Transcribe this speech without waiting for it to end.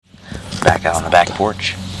Back out on the back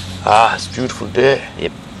porch. It's a beautiful day.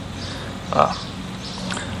 Yep.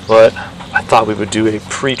 But I thought we would do a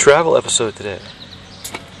pre-travel episode today.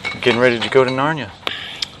 Getting ready to go to Narnia.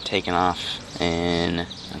 Taking off in,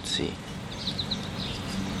 let's see,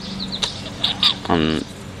 on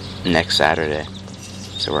next Saturday.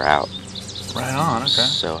 So we're out. Right on, okay.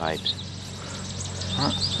 So hyped.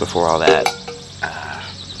 Before all that,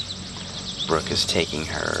 Brooke is taking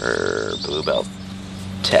her Blue Belt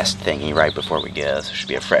test thingy right before we go. So it should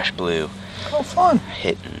be a fresh blue. Oh, fun.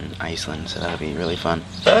 Hit in Iceland, so that'll be really fun.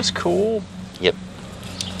 That's cool. Yep.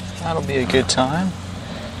 That'll be a good time.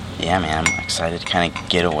 Yeah, man, I'm excited to kind of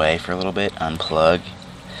get away for a little bit, unplug,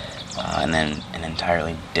 and then an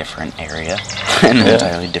entirely different area, an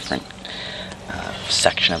entirely different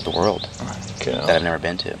section of the world that I've never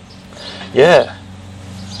been to. Yeah,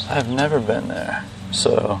 I've never been there,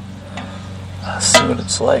 so I'll see what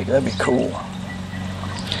it's like. That'd be cool.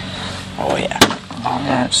 Oh, yeah.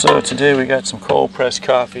 Alright, so today we got some cold pressed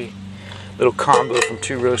coffee, little combo from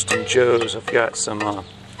Two Roasting Joe's. I've got some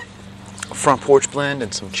front porch blend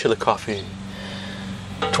and some chili coffee.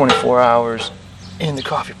 24 hours in the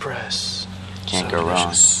coffee press. Can't So go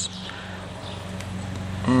delicious.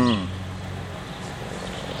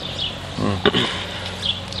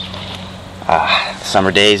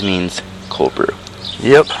 Summer days means cold brew.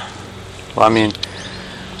 Yep. Well, I mean,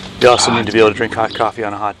 you also need to be able to drink hot coffee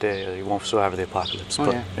on a hot day, or you won't survive the apocalypse. Oh,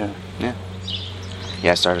 but, yeah.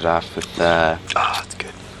 Yeah, I started off with that's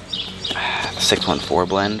good. the 614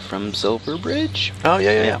 blend from Silver Bridge. Oh,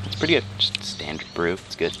 yeah. It's pretty good. Just standard brew.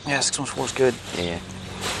 It's good. Yeah, 614 is good. Yeah.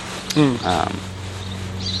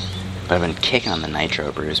 But I've been kicking on the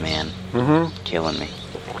nitro brews, man. Mm-hmm. Killing me.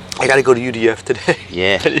 I gotta go to UDF today.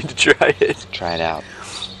 Yeah. I need to try it. Try it out.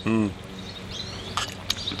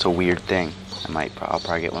 It's a weird thing. I'll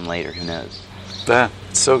probably get one later. Who knows? Yeah,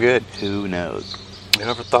 it's so good. Who knows?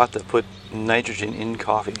 Whoever thought to put nitrogen in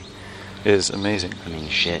coffee is amazing. I mean,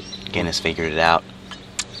 shit. Guinness figured it out.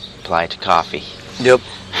 Apply it to coffee. Yep.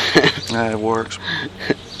 It works.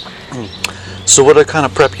 So, what kind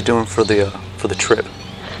of prep you doing for the trip?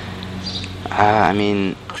 I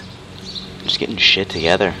mean, just getting shit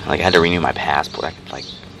together. Like, I had to renew my passport. Like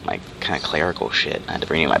kind of clerical shit. I had to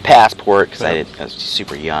renew my passport because I was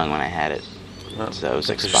super young when I had it. So it was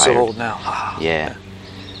expired. You're so old now. Yeah.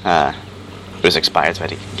 It was expired, so I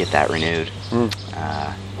had to get that renewed.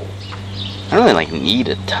 I don't really need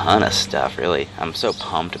a ton of stuff, really. I'm so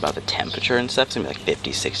pumped about the temperature and stuff. It's gonna be like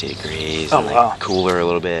 50, 60 degrees and cooler a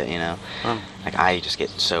little bit, you know. Like, I just get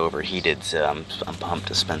so overheated, so I'm pumped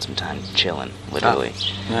to spend some time chilling, literally.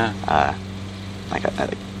 Like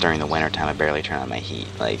during the winter time, I barely turn on my heat.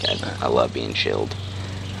 Like, I love being chilled.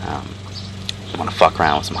 I want to fuck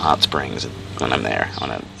around with some hot springs when I'm there.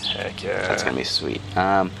 Heck yeah. That's gonna be sweet.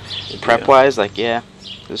 Prep wise,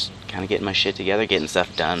 just kind of getting my shit together, getting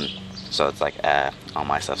stuff done. So it's like all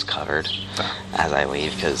my stuff's covered as I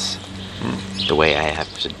leave, because the way I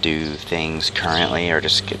have to do things currently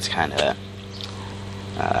gets kind of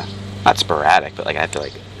not sporadic, but like I have to,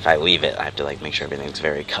 like, if I leave it, I have to like make sure everything's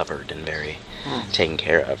very covered and very taken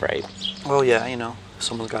care of, right? Well, yeah,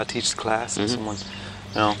 someone's got to teach the class, and someone,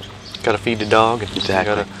 got to feed the dog, and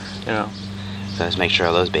Exactly. So just make sure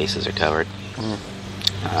all those bases are covered.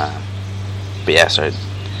 But yeah, so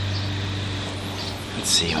let's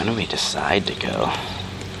see, when did we decide to go?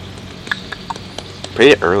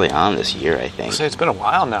 Pretty early on this year, I think. It's been a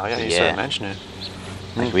while now. Yeah, you started mentioning it.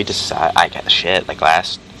 Like, we decided, like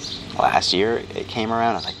last year it came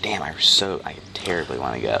around, I was like, damn, I terribly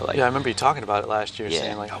want to go. Like, yeah, I remember you talking about it last year,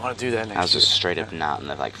 saying, like, I want to do that next year. I was just straight up not in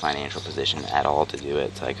the, like, financial position at all to do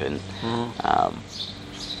it, so I couldn't.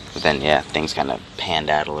 But then, things kind of panned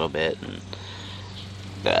out a little bit, and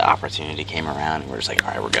the opportunity came around, and we're just like,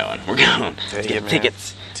 all right, we're going. Let's get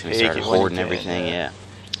tickets. We started hoarding everything,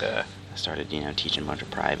 I started, teaching a bunch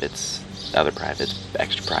of privates, other privates,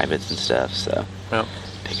 extra privates and stuff, so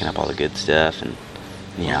picking up all the good stuff and,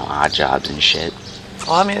 odd jobs and shit.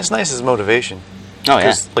 Well, I mean, it's nice as motivation. Oh, yeah.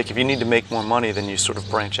 Because, like, if you need to make more money, then you sort of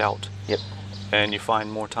branch out. Yep. And you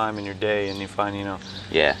find more time in your day, and you find,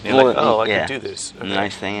 Yeah. you're like, I can do this. Okay. And the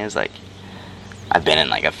nice thing is, like, I've been in,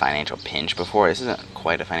 like, a financial pinch before. This isn't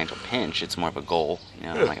quite a financial pinch. It's more of a goal.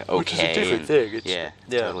 I'm like, okay. Which is a different thing.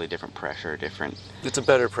 Totally different pressure, different... It's a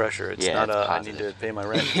better pressure. It's not it's I need to pay my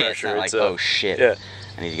rent pressure. It's not like, oh, shit.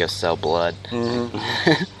 I need to go sell blood.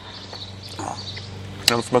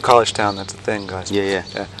 I'm from a college town. That's the thing, guys. Yeah.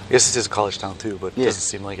 I guess it is a college town, too, but it doesn't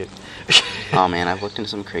seem like it. Oh, man, I've looked into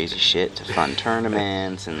some crazy shit to fund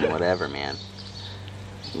tournaments and whatever, man.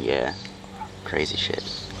 Yeah. Crazy shit.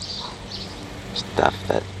 Stuff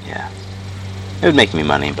that, It would make me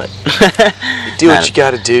money, but Do what you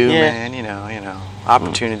got to do, Yeah. man. You know,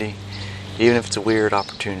 opportunity, even if it's a weird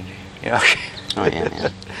opportunity. You know? Oh yeah,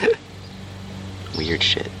 man. Weird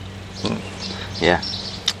shit. Yeah.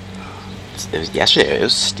 It was yesterday. It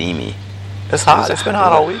was steamy. It's hot. It's been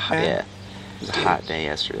hot all week, man. Yeah. It was a hot day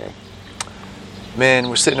yesterday. Man,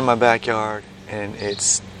 we're sitting in my backyard, and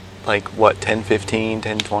it's like, what, 10:15,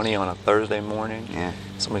 10:20 on a Thursday morning? Yeah.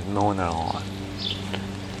 Somebody's mowing their lawn.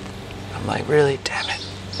 I'm like, really? Damn it.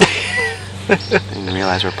 Didn't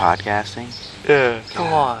realize we're podcasting. Yeah, come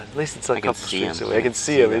on. At least it's like I a can couple see streets him. away. I can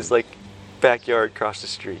see him. It's like backyard across the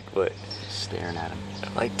street, but Staring at him.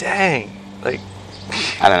 I'm like, dang. Like,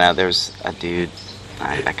 I don't know. There's a dude.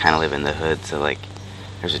 I kind of live in the hood, so like,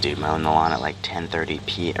 there's a dude mowing the lawn at like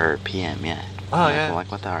 10:30 p.m. Yeah. Oh, I'm yeah.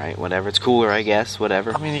 Like what? All right, whatever. It's cooler, I guess.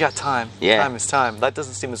 Whatever. I mean, you got time. Yeah. Time is time. That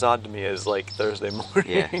doesn't seem as odd to me as like Thursday morning.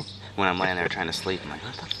 Yeah. When I'm laying there trying to sleep, I'm like,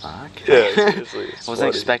 what the fuck? Yeah, seriously. It's I wasn't funny.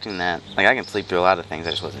 expecting that. Like, I can sleep through a lot of things.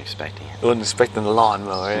 I just wasn't expecting it. I wasn't expecting the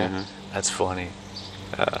lawnmower, yeah. Mhm. That's funny.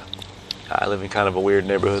 I live in kind of a weird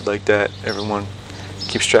neighborhood like that. Everyone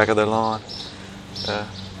keeps track of their lawn.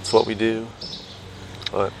 It's what we do.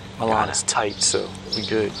 But my lawn is tight, so we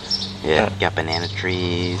good. Yeah. You got banana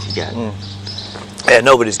trees. You got. Yeah,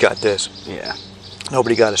 nobody's got this. Yeah.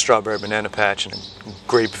 Nobody got a strawberry banana patch and a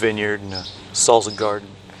grape vineyard and a salsa garden.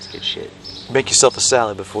 It's good shit. Make yourself a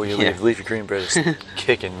salad before you leave. Yeah. Leafy green bread is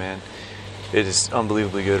kicking, man. It is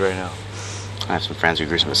unbelievably good right now. I have some friends who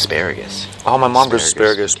grew some asparagus. Oh, my mom does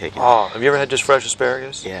asparagus. Kicking. Oh, have you ever had just fresh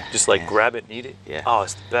asparagus? Yeah, Just like yeah. grab it and eat it? Yeah. Oh,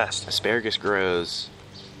 it's the best. Asparagus grows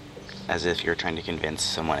as if you're trying to convince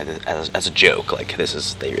someone as a joke. Like,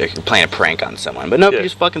 you're playing a prank on someone. But nope, Yeah. you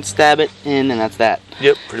just fucking stab it in, and that's that.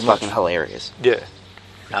 Yep, It's pretty much. fucking hilarious. Yeah.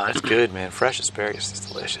 No, it's good, man. Fresh asparagus is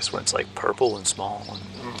delicious when it's like purple and small.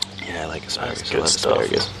 Yeah, I like asparagus. That's I good love stuff.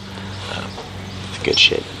 asparagus. It's good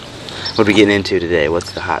shit. What are we getting into today?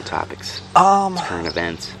 What's the hot topics? Current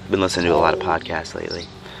events. Been listening to a lot of podcasts lately.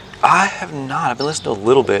 I have not. I've been listening to a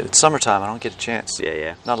little bit. It's summertime. I don't get a chance.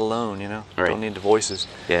 Yeah. Not alone, you know. Right. Don't need the voices.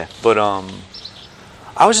 Yeah. But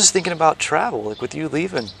I was just thinking about travel, like with you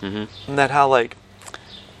leaving, and that how like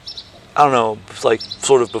I don't know, like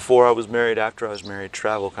sort of before I was married, after I was married,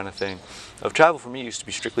 travel kind of thing. Travel for me used to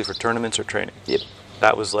be strictly for tournaments or training. Yep.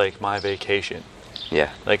 That was like my vacation.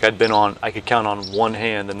 Yeah. Like I could count on one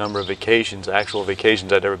hand the number of actual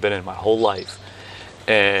vacations I'd ever been in my whole life.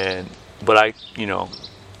 But I,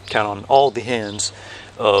 count on all the hands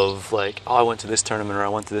of like, oh, I went to this tournament or I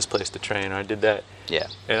went to this place to train or I did that. Yeah.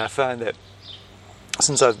 And I find that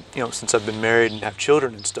since I've been married and have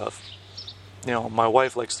children and stuff, my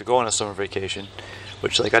wife likes to go on a summer vacation,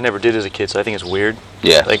 which like I never did as a kid, so I think it's weird.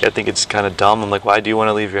 Yeah. Like I think it's kind of dumb. I'm like, why do you want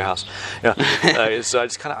to leave your house? So I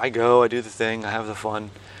just kind of I do the thing, I have the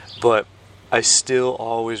fun, but I still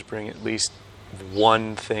always bring at least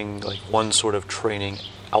one thing, like one sort of training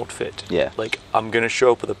outfit. Yeah. Like I'm gonna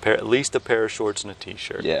show up with at least a pair of shorts and a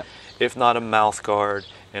t-shirt. Yeah. If not a mouth guard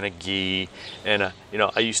and a gi and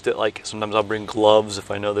I used to like sometimes I'll bring gloves if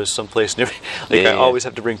I know there's some place near me. Like I always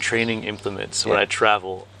have to bring training implements when I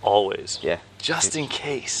travel, always. Yeah. Just in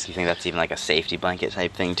case. Do you think that's even like a safety blanket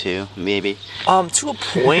type thing too? Maybe. To a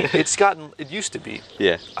point, it used to be.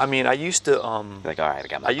 Yeah. I mean, I used to Like, all right, I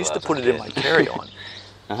got my. I used to gloves, put I'm it in good. my carry-on.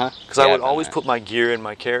 Because I would always put my gear in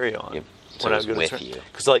my carry-on. Yep. So when I it's would go to with you.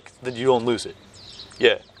 Because like then you don't lose it.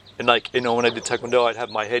 Yeah. And like when I did Taekwondo, I'd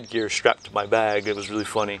have my headgear strapped to my bag. It was really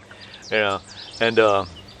funny, And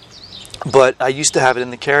but I used to have it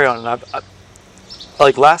in the carry-on, and I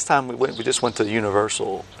like last time we just went to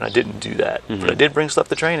Universal, and I didn't do that, but I did bring stuff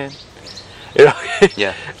to train in.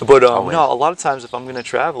 Yeah. But Always. no, a lot of times if I'm gonna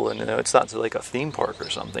travel and it's not to like a theme park or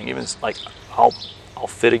something, even like I'll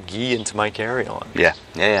fit a gi into my carry-on. Yeah.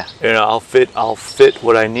 Yeah. I'll fit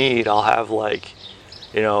what I need. I'll have like,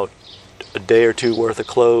 a day or two worth of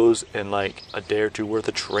clothes and like a day or two worth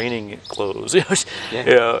of training clothes.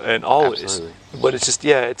 And always. Absolutely. But it's just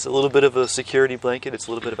it's a little bit of a security blanket. It's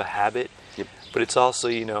a little bit of a habit. Yep. But it's also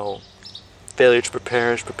failure to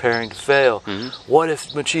prepare is preparing to fail. What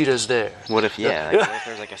if Machita's there? What if what if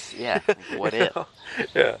there's like like, what if?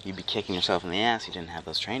 Yeah. You'd be kicking yourself in the ass. You didn't have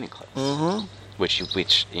those training clothes. Which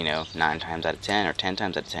 9 times out of 10 or 10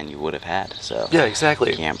 times out of 10 you would have had. So Yeah, exactly.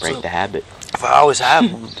 you can't break the habit. If I always have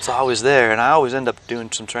them, it's always there, and I always end up doing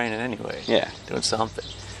some training anyway. Yeah. Doing something.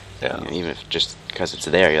 Yeah. Even if just because it's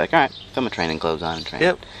there, you're like, all right, put my training clothes on and train.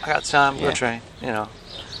 Yep, I got time. Yeah. Go train.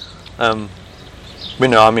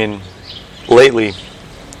 I mean, lately,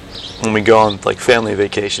 when we go on like family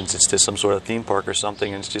vacations, it's to some sort of theme park or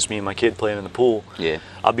something, and it's just me and my kid playing in the pool. Yeah.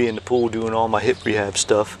 I'll be in the pool doing all my hip rehab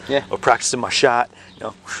stuff. Yeah. Or practicing my shot.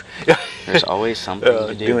 There's always something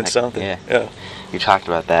to do. Doing like, something. Yeah. You talked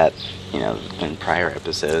about that, in prior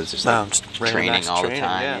episodes. Just like just random training acts of all training, the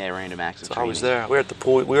time. yeah. Random acts of So training. I was there. We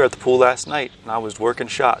were at the pool last night, and I was working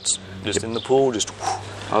shots. Just in the pool, just.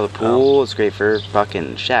 Oh, the pool is great for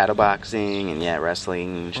fucking shadow boxing and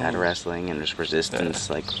wrestling, shadow wrestling, and just resistance,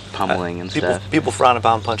 like pummeling and stuff. People frown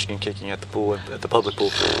upon punching and kicking at the pool, at the public pool.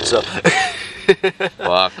 So.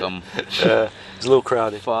 Fuck them. It's a little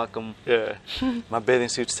crowded. Fuck them. Yeah. My bathing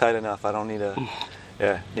suit's tight enough. I don't need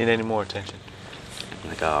need any more attention.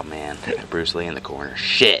 Like, oh man, Bruce Lee in the corner.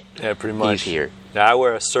 Shit. Yeah, pretty much. He's here. Now, I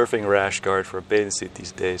wear a surfing rash guard for a bathing suit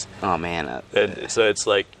these days. Oh man. And so it's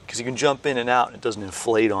like, because you can jump in and out and it doesn't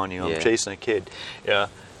inflate on you. I'm chasing a kid. Yeah.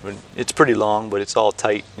 I mean, it's pretty long, but it's all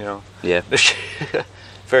tight, Yeah.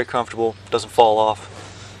 Very comfortable. Doesn't fall off.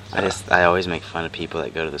 I always make fun of people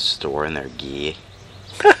that go to the store in their gi.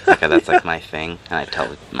 Like, that's like my thing. And I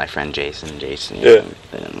tell my friend Jason, and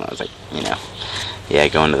I was like,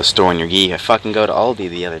 going to the store in your gi. I fucking go to Aldi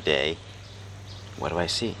the other day. What do I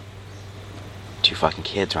see? 2 fucking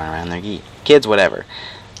kids running around in their gi. Kids, whatever.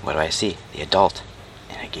 What do I see? The adult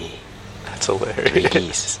in a gi. That's hilarious. 3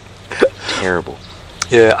 geese. Terrible.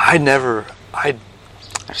 Yeah, I've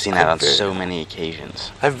seen that on so many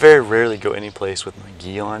occasions. I very rarely go any place with my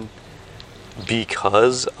gi on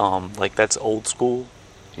because, that's old school.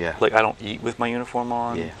 Yeah. Like, I don't eat with my uniform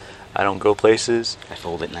on. Yeah. I don't go places. I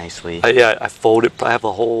fold it nicely. I fold it. I have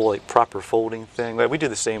a whole, proper folding thing. Like, we do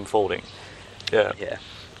the same folding. Yeah. Yeah.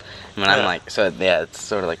 I'm like, it's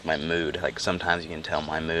sort of like my mood. Like, sometimes you can tell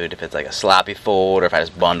my mood if it's like a sloppy fold, or if I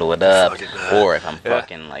just bundle it up, or if I'm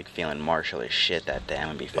fucking like feeling martial as shit that day, I'm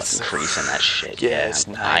gonna be fucking creasing that shit. Yeah, it's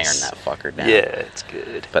nice. Iron that fucker down. Yeah, it's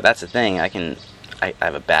good. But that's the thing. I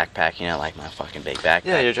have a backpack, like my fucking big backpack.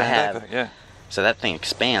 Yeah, your giant backpack. Yeah. So that thing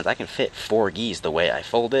expands. I can fit 4 gis the way I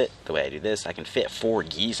fold it, the way I do this. I can fit 4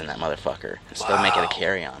 gis in that motherfucker and still make it a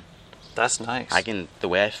carry-on. That's nice. The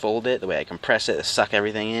way I fold it, the way I compress it, suck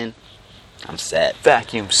everything in, I'm set.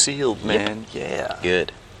 Vacuum sealed, man. Yep. Yeah.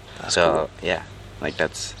 Good. That's cool.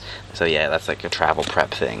 That's like a travel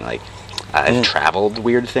prep thing. Like, I've traveled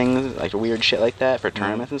weird things, like weird shit like that for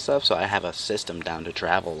tournaments and stuff, so I have a system down to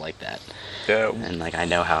travel like that. Yeah. And I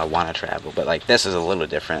know how I want to travel, but this is a little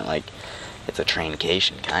different. It's a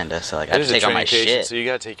traincation, kinda. So I have to take all my shit. So you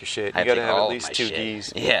gotta take your shit. You gotta have at least 2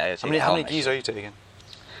 gis. Yeah. How many gis are you taking?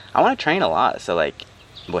 I want to train a lot, so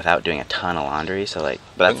without doing a ton of laundry. So but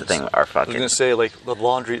that's the thing. Our fucking. I was gonna say the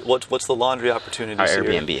laundry. What's the laundry opportunity? Our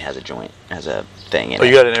Airbnb has a thing in it. Oh,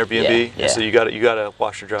 you got an Airbnb? Yeah. So you gotta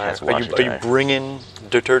wash your dryer. Are you bringing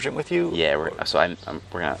detergent with you? Yeah. I'm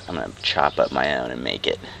gonna chop up my own and make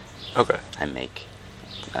it. Okay. I make.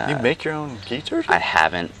 You make your own detergent? I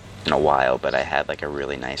haven't in a while, but I had a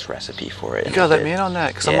really nice recipe for it. You gotta let me in on that,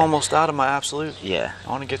 because I'm almost out of my Absolute. Yeah. I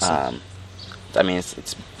want to get some. It's I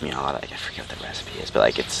forget what the recipe is,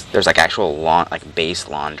 but there's actual base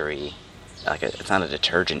laundry, it's not a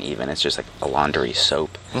detergent even, it's just a laundry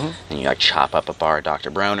soap, and you chop up a bar of Dr.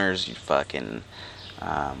 Bronner's, you fucking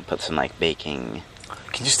put some baking.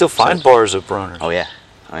 Can you still find bars of Bronner's? Oh yeah.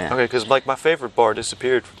 Okay, because my favorite bar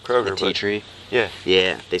disappeared from Kroger. The tea tree. Yeah.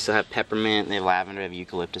 Yeah, they still have peppermint, they have lavender, they have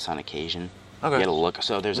eucalyptus on occasion. Okay. You gotta look.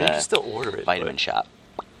 So there's you can still order it. Vitamin Shop.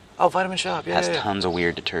 Oh, Vitamin Shop, yeah. Has tons of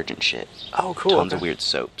weird detergent shit. Oh, cool. Tons of weird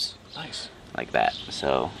soaps. Nice. Like that.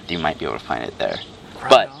 So you might be able to find it there.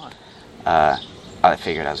 Right on. I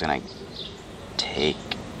figured I was gonna take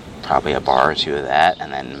probably a bar or 2 of that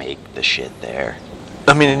and then make the shit there.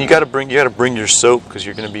 I mean, and you gotta bring your soap, because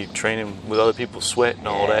you're gonna be training with other people's sweat and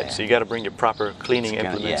all that. So you gotta bring your proper cleaning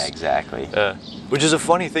implements. Yeah, exactly. Which is a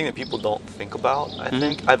funny thing that people don't think about.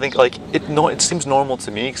 I think it seems normal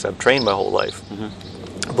to me because I've trained my whole life.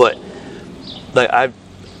 But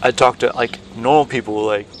I talked to normal people.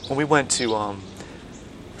 When we went to a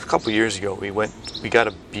couple years ago, we got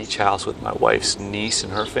a beach house with my wife's niece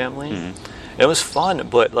and her family. And it was fun,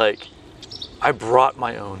 but I brought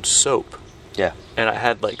my own soap. Yeah. And I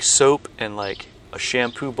had soap and a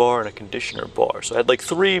shampoo bar and a conditioner bar. So I had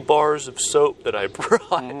 3 bars of soap that I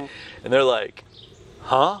brought. And they're like,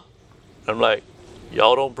 huh? I'm like,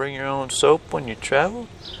 y'all don't bring your own soap when you travel?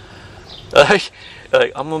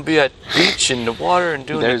 I'm gonna be at the beach in the water and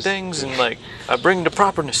doing the things, and I bring the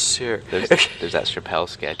properness here. There's that Chappelle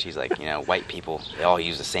sketch. He's like, white people, they all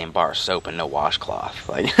use the same bar of soap and no washcloth.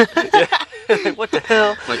 What the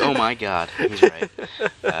hell? Oh my god, he's right.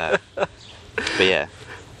 But yeah.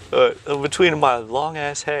 Between my long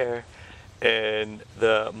ass hair and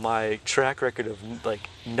my track record of like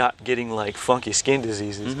not getting like funky skin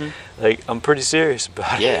diseases, like I'm pretty serious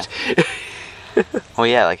about Yeah. it. Well,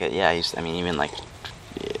 yeah, like I mean, even like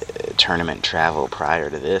tournament travel prior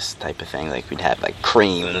to this type of thing, like we'd have like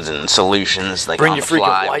creams and solutions, like Bring on your the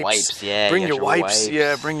freaking fly, wipes. Yeah, Bring you your got wipes.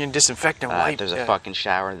 Yeah, bring your disinfectant If wipe. there's a yeah. fucking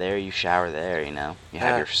shower there, you shower there. You know, you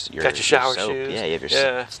have your got your shower soap. shoes. Yeah, you have your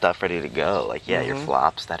Yeah. stuff ready to go. Like your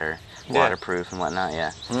flops that are waterproof and whatnot.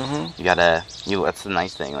 Yeah, you gotta. That's the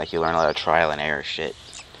nice thing. Like you learn a lot of trial and error shit.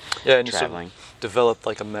 Yeah, and traveling. you develop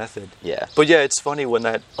like a method. Yeah. But yeah, it's funny when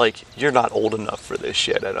that, like, you're not old enough for this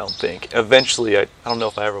shit, I don't think. Eventually, I don't know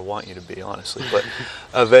if I ever want you to be, honestly, but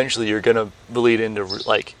eventually you're going to bleed into,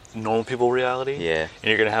 like, normal people reality. Yeah. And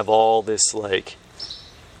you're going to have all this, like,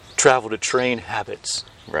 travel to train habits.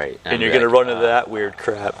 Right. And you're going to run into that weird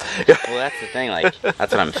crap. Well, that's the thing. Like,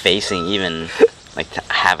 that's what I'm facing. Even like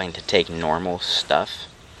having to take normal stuff.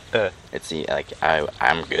 It's like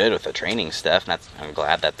I'm good with the training stuff, and I'm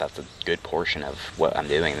glad that that's a good portion of what I'm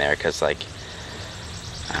doing there, because like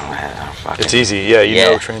I don't fucking. It's easy, yeah. You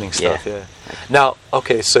know training stuff, yeah. Now,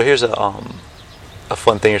 okay, so here's a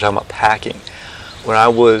fun thing. You're talking about packing. When I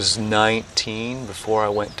was 19, before I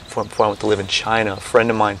went to live in China, a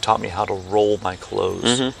friend of mine taught me how to roll my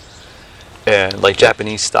clothes, and like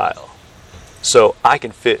Japanese style. So I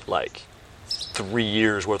can fit like 3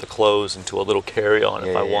 years worth of clothes into a little carry-on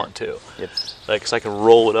if I want to. Yep. Like, so I can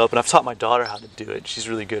roll it up, and I've taught my daughter how to do it. She's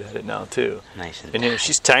really good at it now too. Nice. And you know,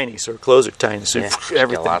 she's tiny, so her clothes are tiny, so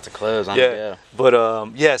everything. Got lots of clothes on the go. But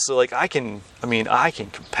yeah, so like I can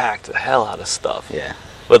compact the hell out of stuff. Yeah.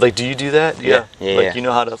 But like, do you do that? Yeah. Like, you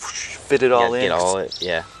know how to fit it all in. Get all it.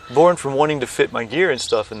 Yeah. Born from wanting to fit my gear and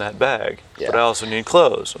stuff in that bag, but I also need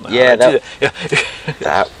clothes. I'm like, yeah, yeah.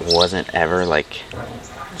 That wasn't ever like.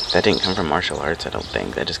 That didn't come from martial arts, I don't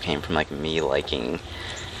think. That just came from like me liking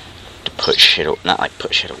to put shit, not like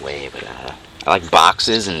put shit away, but I like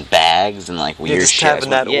boxes and bags and like weird just shit. having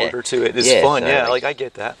that order to it is fun. So yeah, like I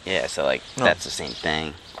get that. Yeah, so like that's the same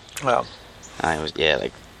thing. Wow. I was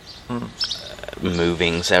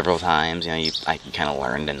moving several times. You know, you kind of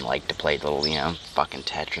learned and liked to play little fucking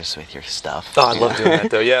Tetris with your stuff. Oh, I love doing that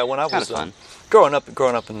though. Yeah, when I was fun. Growing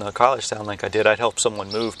up in the college town like I did, I'd help someone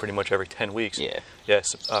move pretty much every 10 weeks. Yeah.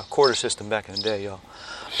 Yes, quarter system back in the day, y'all.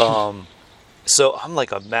 So I'm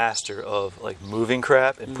like a master of like moving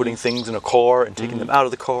crap and putting things in a car and taking them out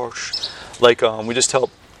of the car. Like we just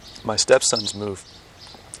helped my stepsons move,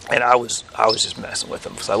 and I was just messing with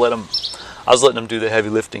them because I was letting them do the heavy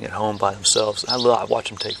lifting at home by themselves. I watch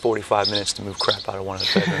them take 45 minutes to move crap out of one of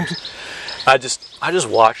the bedrooms. I just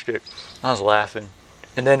watched it. I was laughing.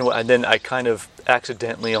 And then I kind of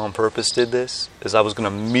accidentally on purpose did this, is I was going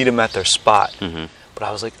to meet them at their spot. But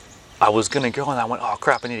I was like, I was going to go, and I went, oh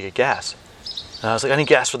crap, I need to get gas. And I was like, I need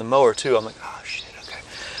gas for the mower too. I'm like, oh shit, okay.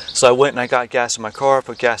 So I went and I got gas in my car,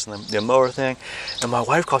 put gas in the mower thing, and my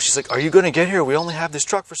wife called, she's like, are you going to get here? We only have this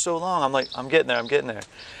truck for so long. I'm like, I'm getting there.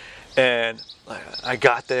 And I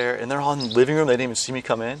got there, and they're all in the living room. They didn't even see me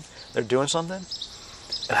come in. They're doing something.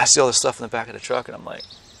 And I see all this stuff in the back of the truck, and I'm like,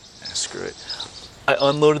 screw it. I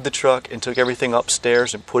unloaded the truck and took everything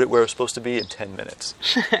upstairs and put it where it was supposed to be in 10 minutes.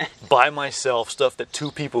 By myself, stuff that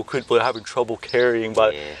two people could be having trouble carrying.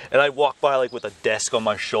 And I walked by like with a desk on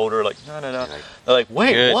my shoulder, like, no. They're like,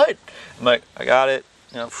 wait, good. What? I'm like, I got it.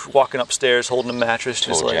 Walking upstairs, holding a mattress.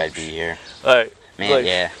 Just Told like, you I'd be here. Man,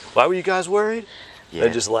 yeah. Why were you guys worried? Yeah.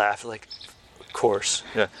 They just laughed, like, of course.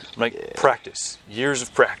 Yeah. I'm like, practice. Years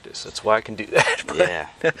of practice. That's why I can do that.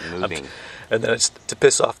 Moving. And then it's to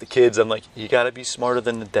piss off the kids. I'm like, you got to be smarter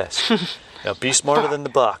than the desk. Be smarter than the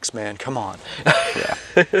box, man. Come on. Yeah,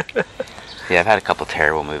 I've had a couple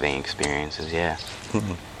terrible moving experiences, you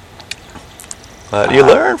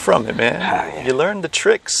learn from it, man. You learn the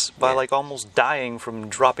tricks by like almost dying from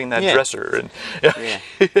dropping that dresser. And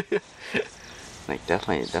like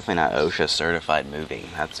definitely not OSHA certified moving.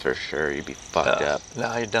 That's for sure. You'd be fucked up.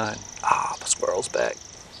 Now you're done. The squirrel's back.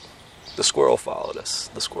 The squirrel followed us.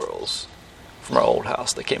 The squirrels from our old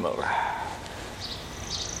house, they came over.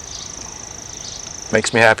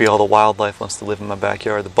 Makes me happy all the wildlife wants to live in my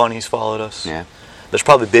backyard. The bunnies followed us. Yeah. There's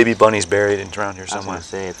probably baby bunnies buried around here somewhere. I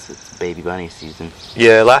was going to say, it's baby bunny season.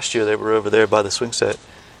 Yeah, last year they were over there by the swing set.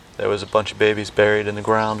 There was a bunch of babies buried in the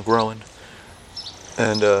ground growing.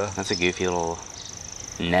 And that's a goofy little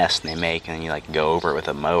nest they make, and you like go over it with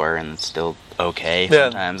a mower and it's still okay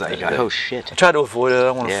sometimes. Oh shit. I tried to avoid it. I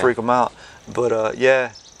don't want to freak them out. But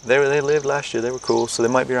they lived last year. They were cool, so they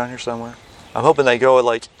might be around here somewhere. I'm hoping they go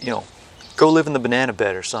like, go live in the banana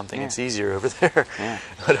bed or something. It's easier over there. Yeah.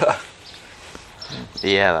 But,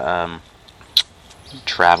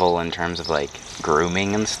 travel in terms of like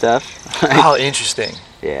grooming and stuff. Oh, interesting.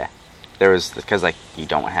 Yeah, there was because like you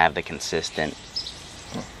don't have the consistently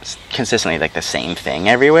like the same thing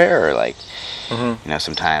everywhere, or like you know,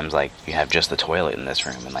 sometimes like you have just the toilet in this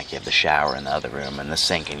room and like you have the shower in the other room and the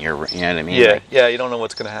sink in your room. You know what I mean? Yeah, like, yeah. You don't know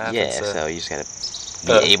what's gonna happen. yeah. So you just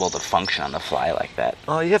gotta be able to function on the fly like that.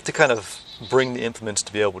 Oh, you have to kind of bring the implements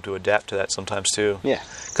to be able to adapt to that sometimes too. Yeah.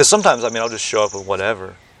 Because sometimes, I mean, I'll just show up with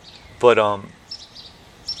whatever, but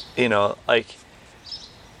you know, like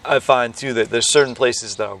I find too that there's certain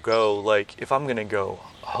places that I'll go. Like if I'm gonna go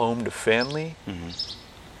home to family,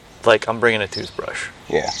 like I'm bringing a toothbrush.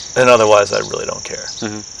 Yeah. And otherwise, I really don't care.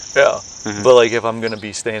 Yeah. But like if I'm gonna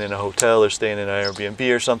be staying in a hotel or staying in an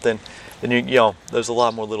Airbnb or something, then you know, there's a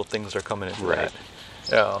lot more little things that are coming into that.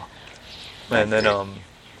 Yeah. And then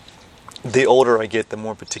the older I get, the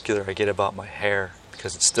more particular I get about my hair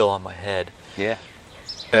because it's still on my head. Yeah.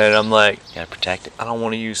 And I'm like, You gotta protect it. I don't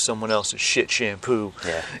want to use someone else's shit shampoo.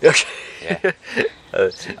 Yeah. Yeah.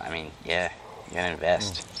 I mean, yeah. You gotta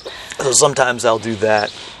invest. So sometimes I'll do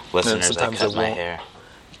that. Listeners, and I sometimes cut I my won't. hair.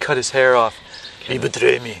 He cut his hair off. He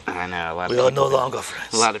betrayed me. I know. We are no longer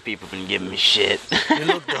friends. A lot of people have been giving me shit. You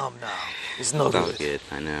look dumb now. It's no It's all good. good.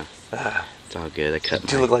 I know. It's all good. I cut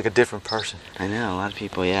You my... look like a different person. I know. A lot of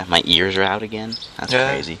people, yeah. My ears are out again. That's Yeah.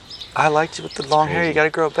 crazy. I liked you with the long hair. You got to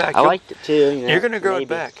grow it back. I liked it too. You know, You're gonna grow it maybe.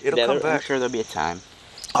 back. It'll Yeah, come I'm back. sure there'll be a time.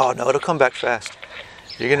 Oh no, it'll come back fast.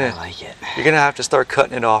 You're I gonna like it. You're gonna have to start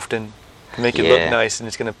cutting it often to make it Yeah. look nice, and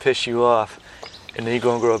it's gonna piss you off, and then you're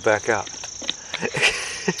gonna grow it back out.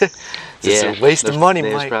 It's a waste of money,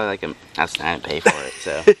 there's Mike. probably like I didn't pay for it,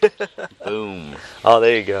 so boom. Oh,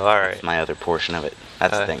 there you go. All right. My other portion of it.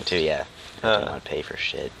 That's the thing too. Yeah. I don't want to pay for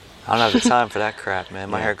shit. I don't have the time for that crap, man.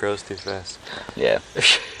 My Yeah. hair grows too fast. Yeah.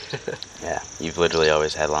 Yeah. You've literally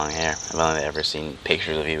always had long hair. I've only ever seen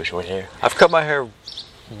pictures of you with short hair. I've cut my hair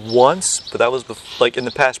once, but that was like in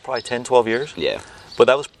the past probably 10, 12 years. Yeah. But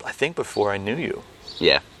that was, I think, before I knew you.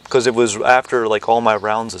 Yeah. Because it was after like all my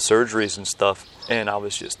rounds of surgeries and stuff, and I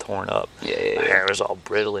was just torn up. Yeah. My hair was all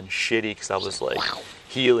brittle and shitty because I was like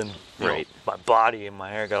healing Right. my body, and my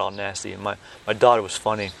hair got all nasty. And my daughter was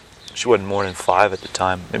funny. She wasn't more than 5 at the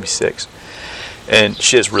time, maybe 6. And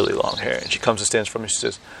she has really long hair. And she comes and stands from me. She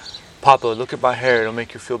says, "Papa, look at my hair. It'll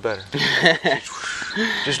make you feel better.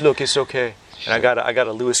 Just look, it's okay." And I got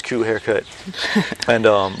a Louis Koo haircut. And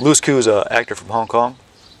Louis Koo is an actor from Hong Kong,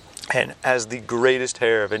 and has the greatest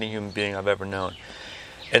hair of any human being I've ever known.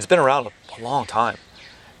 And it's been around a long time.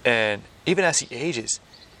 And even as he ages,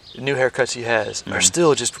 the new haircuts he has are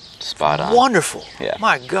still just Spot on. wonderful. Yeah.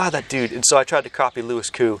 My God, that dude. And so I tried to copy Louis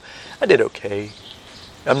Koo. I did okay.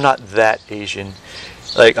 I'm not that Asian.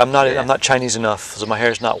 Like I'm not Chinese enough, so my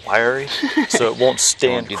hair's not wiry, so it won't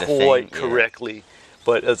stand do the quite thing, yeah. correctly.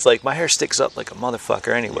 But it's like my hair sticks up like a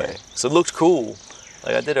motherfucker anyway, so it looks cool.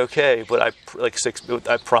 Like I did okay, but I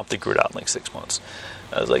promptly grew it out in like 6 months.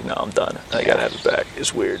 I was like, no, I'm done. I gotta have it back.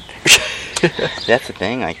 It's weird. That's the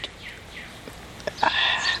thing. Like,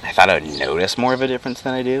 I thought I would notice more of a difference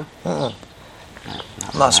than I do. I'm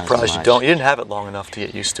Not not so surprised you much. don't. You didn't have it long enough to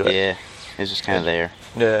get used to it. Yeah. It's just kind of there.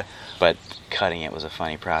 Yeah. But cutting it was a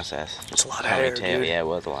funny process. It's a lot of Probably hair, too. dude. Yeah, it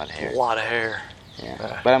was a lot of hair. A lot of hair.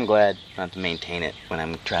 Yeah. But I'm glad not to maintain it when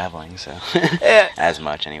I'm traveling, so Yeah. as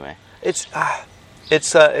much anyway. It's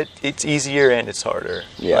easier and it's harder.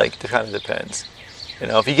 Yeah. Like it kind of depends. You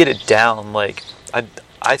know, if you get it down, like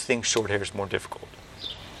I think short hair is more difficult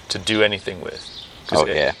to do anything with. 'Cause Oh,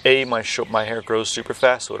 yeah. My hair grows super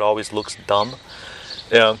fast, so it always looks dumb.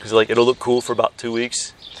 You know, because like it'll look cool for about 2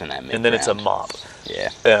 weeks, It's in that and then it's a mid-round. mop. Yeah.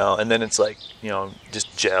 You know, and then it's like, you know,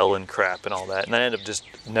 just gel and crap and all that, and I end up just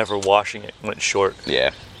never washing it when it's short.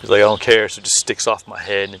 Yeah. Because like I don't care, so it just sticks off my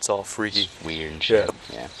head and it's all freaky. Weird and shit.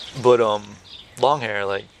 Yeah. But long hair,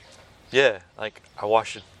 like, yeah, like I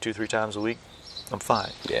wash it 2-3 times a week. I'm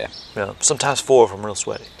fine. Yeah. You know, sometimes 4 if I'm real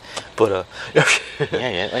sweaty. But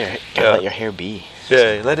Yeah, let your hair be.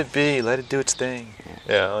 yeah, let it be, let it do its thing.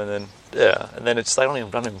 Yeah, and then it's I don't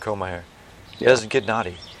even comb my hair. It doesn't get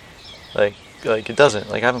naughty. Like it doesn't.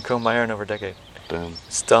 Like I haven't combed my hair in over a decade. Boom.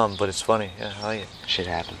 It's dumb, but it's funny. Yeah, I like it. Shit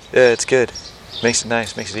happens. Yeah, it's good. Makes it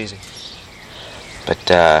nice, makes it easy. But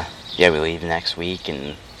yeah, we leave next week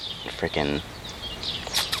and freaking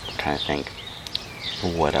I'm trying to think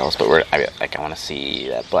what else. But I want to see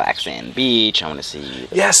that Black Sand Beach. I want to see.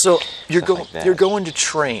 Yeah, so you're stuff going like that. you're going to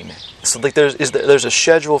train. So like there's a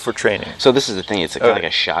schedule for training. So this is the thing. It's kind of Okay.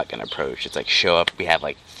 like a shotgun approach. It's like show up. We have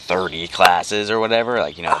like 30 classes or whatever,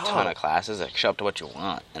 like, you know, a ton Oh. of classes. Like, show up to what you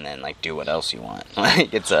want, and then, like, do what else you want.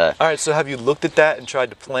 Like, it's a... All right, so have you looked at that and tried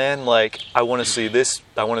to plan, like, I want to see this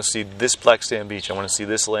Black Sand Beach, I want to see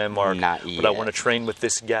this landmark, Not but I yet. want to train with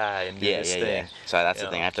this guy and do this thing. So that's You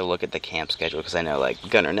the thing. know? I have to look at the camp schedule, because I know, like,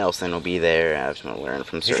 Gunnar Nelson will be there, and I just want to learn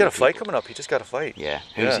from He's certain got a fight people. coming up. He just got a fight. Yeah.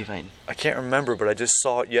 Who's he fighting? I can't remember, but I just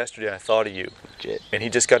saw it yesterday and I thought of you. Legit. And he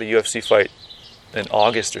just got a UFC fight in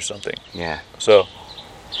August or something. Yeah. So,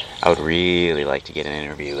 I would really like to get an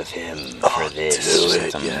interview with him for this. Just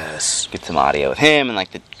get some, yes. Get some audio with him and,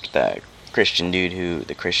 like, the Christian dude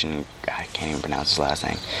I can't even pronounce his last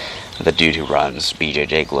name. The dude who runs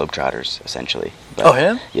BJJ Globetrotters, essentially. But, Oh,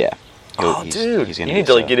 him? Yeah. Oh, dude. he's You gonna need be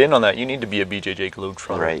to, like, so- get in on that. You need to be a BJJ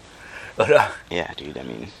Globetrotter. Right. But, Yeah, dude. I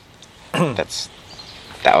mean,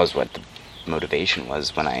 that was what the motivation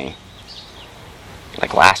was when I,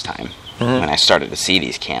 like, last time, when I started to see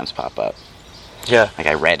these camps pop up. yeah. Like,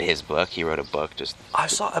 I read his book. He wrote a book. Just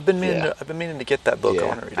I've been meaning to get that book. I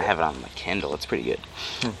want to read it. I have it on my Kindle. It's pretty good.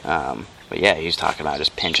 But yeah, he was talking about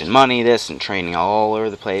just pinching money, this, and training all over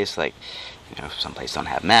the place. Like, you know, some places don't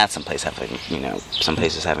have mats, some places have, like, you know, some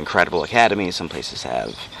places have incredible academies, some places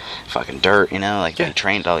have fucking dirt, you know. Like, Yeah. they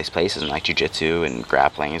trained at all these places, and, like, jiu-jitsu and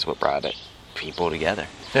grappling is what brought people together.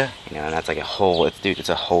 Yeah. You know, and that's like a whole, it's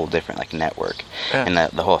a whole different, like, network. Yeah. And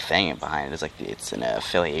the whole thing behind it is, like, it's an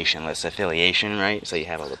affiliation-less affiliation, right? So you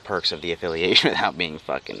have all the perks of the affiliation without being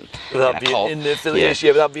fucking Without in a being cult. in the affiliation,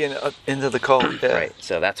 yeah, without being into the cult. Yeah. Right.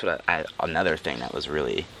 So that's what another thing that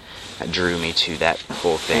drew me to that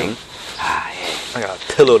whole thing. Yeah. I got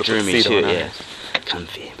a pillow to Drew put me feet to on. it, yeah.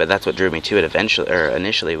 Comfy. But that's what drew me to it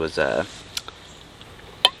initially was the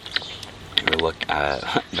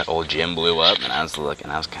old gym blew up, and we were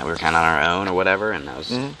kind of on our own or whatever, and I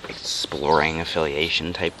was exploring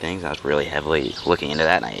affiliation type things. I was really heavily looking into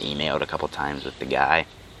that, and I emailed a couple times with the guy.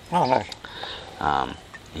 Oh, nice.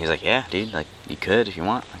 He's like, yeah, dude, like, you could if you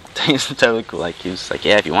want. Like, he's totally cool. Like, he was like,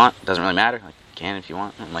 yeah, if you want, doesn't really matter. Like, you can if you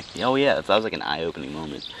want. And I'm like, oh yeah, that was like an eye-opening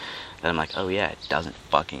moment. Then I'm like, oh yeah, it doesn't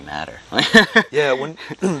fucking matter. Yeah, when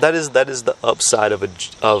that is the upside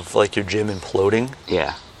of like your gym imploding.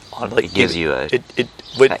 Yeah. On, like, It gives you it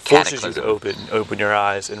that forces you to cataclysm. open your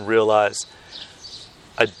eyes and realize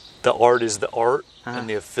the art is the art and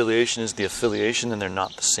the affiliation is the affiliation, and they're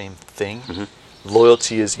not the same thing.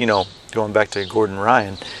 Loyalty is, you know, going back to Gordon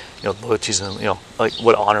Ryan, you know, loyalty is, you know, like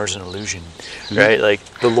what honor is an illusion, right? Like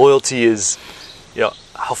the loyalty is, you know,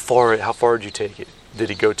 how far did you take it? Did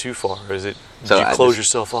it go too far? Or did you close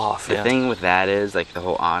yourself off? The thing with that is, like, the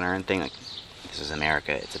whole honor and thing, like, this is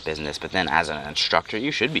America, it's a business, but then as an instructor, you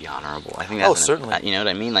should be honorable. I think that's certainly. You know what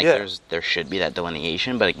I mean? Like, Yeah. there should be that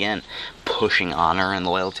delineation, but again, pushing honor and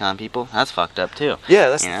loyalty on people, that's fucked up too. Yeah,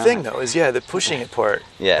 that's You the know? thing though, is the pushing it part.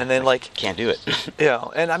 Yeah. And then like Can't do it. yeah,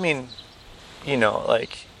 and I mean, you know,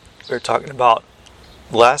 like we were talking about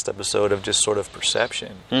last episode of just sort of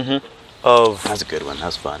perception of That was a good one. That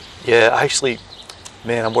was fun. yeah, actually,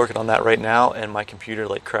 man, I'm working on that right now, and my computer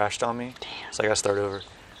like crashed on me. Damn. So I got to start over.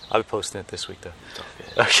 I'll be posting it this week though. It's all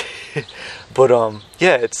good. Okay, but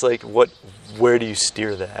yeah, it's like where do you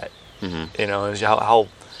steer that? Mm-hmm. You know, is how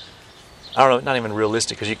I don't know, not even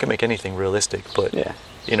realistic, because you can make anything realistic, but Yeah.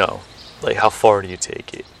 you know, like how far do you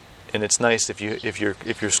take it? And it's nice if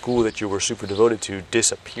your school that you were super devoted to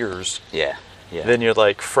disappears, Yeah. Yeah. then you're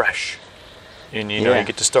like fresh, and you know Yeah. you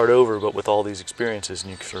get to start over, but with all these experiences,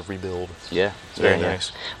 and you can sort of rebuild. Yeah, It's very yeah.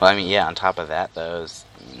 nice. Well, I mean, yeah. On top of that, though,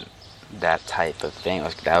 that type of thing,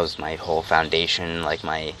 that was my whole foundation. Like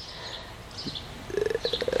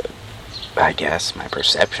I guess my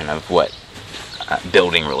perception of what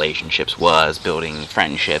building relationships was, building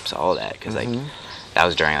friendships, all that. Because like that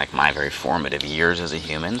was during like my very formative years as a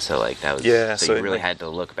human. So like that was Yeah, So so you really like- had to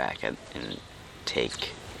look back and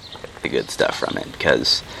take the good stuff from it.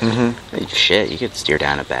 Because shit, you could steer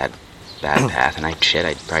down a bad path, and I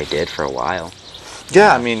probably did for a while.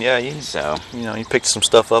 Yeah, I mean, yeah, you So picked some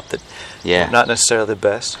stuff up that yeah, not necessarily the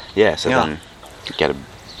best. yeah. So Yeah. then you gotta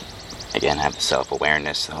again have the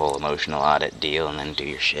self-awareness, the whole emotional audit deal, and then do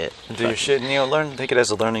your shit. Do your shit, and take it as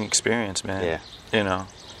a learning experience, man. Yeah. You know,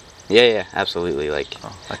 Yeah, absolutely. Like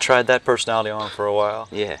I tried that personality on for a while.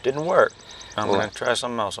 Yeah. Didn't work. I'm Well- gonna try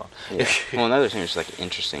something else on. yeah. Well, another thing that's like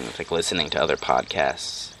interesting with like listening to other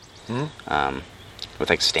podcasts, with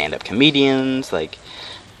like stand-up comedians, like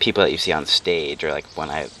people that you see on stage, or like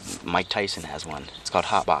Mike Tyson has one. It's called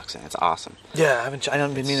Hot Boxing. It's awesome. Yeah, I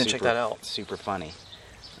haven't been meaning to check that out. Super funny.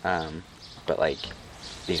 But like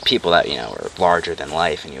these people that, you know, are larger than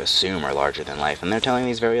life, and you assume are larger than life, and they're telling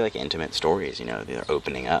these very like intimate stories, you know, they're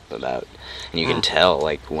opening up about, and you can tell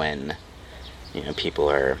like when, you know, people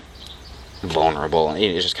are vulnerable, and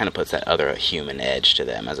it just kind of puts that other human edge to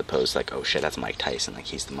them, as opposed to like, oh shit, that's Mike Tyson, like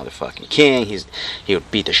he's the motherfucking king, he would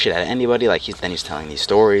beat the shit out of anybody, like he's telling these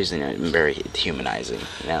stories, and very humanizing,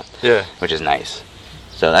 Yeah. which is nice.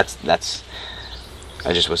 So that's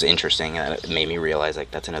I just was interesting, and it made me realize like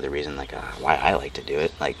that's another reason like why I like to do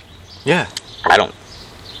it. Like, Yeah. I don't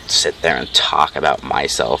sit there and talk about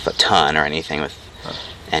myself a ton or anything with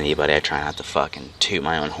anybody. I try not to fucking toot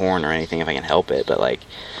my own horn or anything if I can help it, but like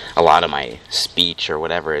a lot of my speech or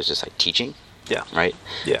whatever is just like teaching. Yeah. Right?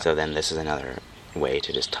 Yeah. So then this is another way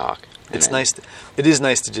to just talk. It is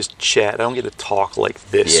nice to just chat. I don't get to talk like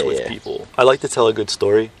this with people. I like to tell a good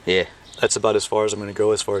story. Yeah. That's about as far as I'm going to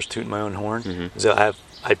go as far as tooting my own horn. Mm-hmm. So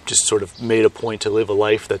I've just sort of made a point to live a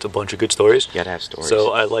life that's a bunch of good stories. You gotta have stories.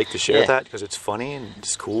 So I like to share that because it's funny and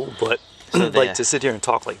it's cool. But like to sit here and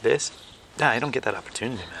talk like this, I don't get that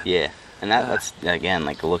opportunity, man. Yeah. And that's, again,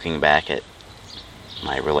 like looking back at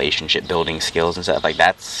my relationship building skills and stuff, like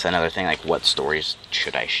that's another thing, like what stories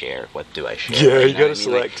should I share? What do I share? Yeah, you know gotta what I mean?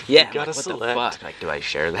 select. Like, yeah, you gotta like, what select. the fuck? Like, do I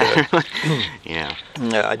share that? Yeah,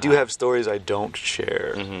 I do have stories I don't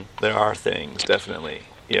share. Mm-hmm. There are things, definitely.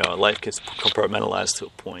 Life gets compartmentalized to a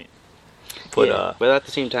point. But but at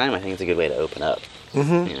the same time, I think it's a good way to open up.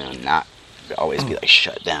 Mm-hmm. Not always be like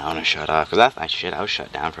shut down or shut off. Because I was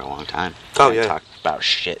shut down for a long time. Oh, I yeah. talk about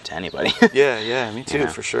shit to anybody. yeah, me too, You know?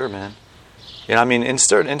 for sure, man. I mean, and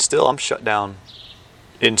still I'm shut down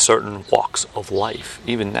in certain walks of life,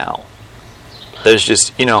 even now. There's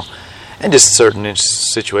just, and just certain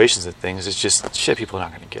situations and things, it's just shit people are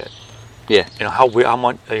not going to get. Yeah. How weird,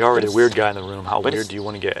 you're already a weird guy in the room, how but weird it's- do you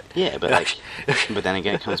want to get? Yeah, but like, but then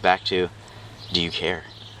again, it comes back to, do you care?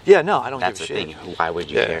 Yeah, no, I don't That's give the a shit. thing. Why would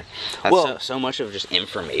you Yeah. care? That's Well- so much of just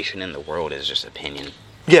information in the world is just opinion.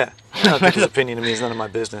 Yeah, people's opinion to me is none of my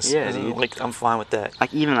business. Yeah, dude. Like, I'm fine with that.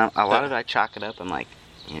 Like, even a lot of it, I chalk it up. I'm like,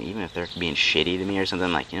 even if they're being shitty to me or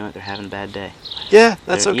something, like, you know what, they're having a bad day. Yeah,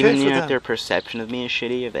 that's okay even, for if them. their perception of me is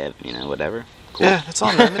shitty, if they have, whatever. Cool. Yeah, it's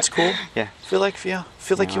on them. It's cool. Yeah. Feel like you know,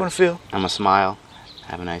 want to feel. I'm a smile.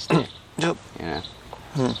 Have a nice day. Yep.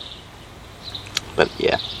 But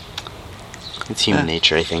yeah, it's human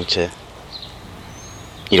nature, I think,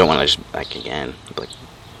 you don't want to just, like, again, like,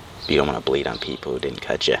 you don't want to bleed on people who didn't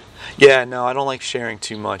cut you. Yeah, no, I don't like sharing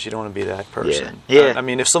too much. You don't want to be that person. Yeah. I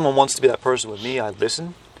mean, if someone wants to be that person with me, I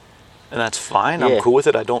listen, and that's fine. Yeah. I'm cool with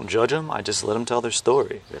it. I don't judge them. I just let them tell their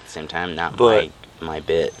story. But at the same time, not But- my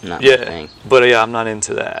bit, not my Yeah, thing. but I'm not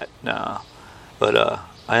into that. No, but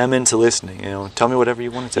I am into listening. Tell me whatever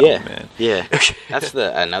you want to tell me, man. Yeah. That's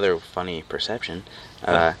another funny perception.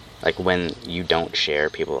 Like when you don't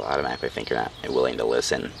share, people automatically think you're not willing to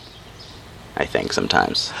listen. I think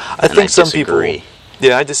sometimes. I think some disagree. people.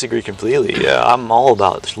 Yeah, I disagree completely. Yeah, I'm all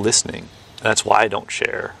about listening. That's why I don't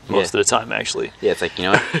share most of the time, actually. Yeah, it's like, you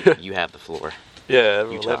know what? You have the floor. Yeah,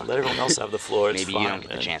 talk. let everyone else have the floor. It's Maybe fine, you don't get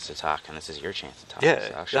man. the chance to talk, and this is your chance to talk. Yeah,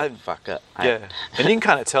 So I'll shut the fuck up. Yeah, and you can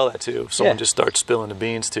kind of tell that too. If someone Yeah. just starts spilling the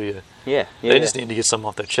beans to you, Yeah. they just need to get something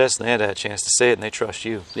off their chest, and they had a chance to say it, and they trust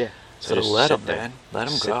you. Yeah. So just let sit them, there. man. Let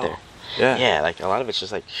them Sit go. there. Yeah. Yeah, like a lot of it's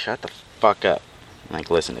just like, shut the fuck up. And, like,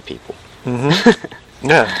 listen to people. Mm-hmm.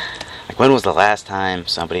 Yeah. Like, when was the last time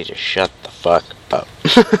somebody just shut the fuck up?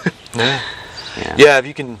 Yeah. Yeah. Yeah, if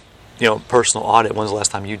you can, personal audit, when's the last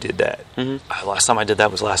time you did that? Mm-hmm. Last time I did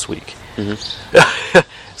that was last week. Mm-hmm.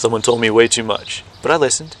 Someone told me way too much, but I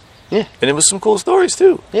listened. Yeah. And it was some cool stories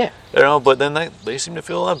too. Yeah. But then they seemed to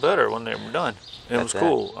feel a lot better when they were done. And it was That's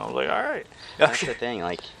cool. I was like, all right. That's the thing,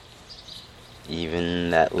 like,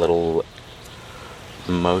 even that little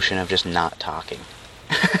motion of just not talking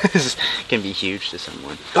can be huge to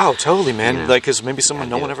someone. Oh, totally, man. You know, Like, because maybe gotta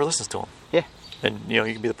no do one it. ever listens to them. Yeah. And, you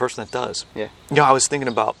can be the person that does. Yeah. I was thinking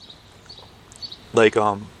about, like,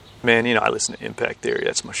 man, I listen to Impact Theory.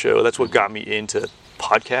 That's my show. That's what got me into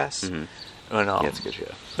podcasts. Mhm. And, Yeah, it's a good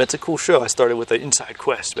show. That's a cool show. I started with the Inside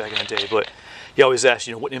Quest back in the day, but he always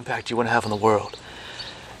asked, what impact do you want to have on the world?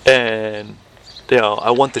 And,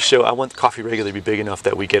 I want the Coffee Regular to be big enough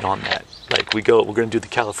that we get on that. Like, we're going to do the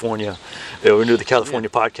California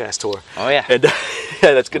podcast tour. Oh, yeah. And,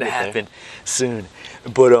 yeah, that's going to We'll get there. happen soon.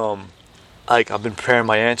 But, like, I've been preparing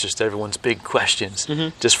my answers to everyone's big questions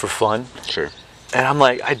just for fun. Sure. And I'm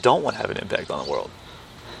like, I don't want to have an impact on the world.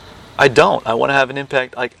 I don't. I want to have an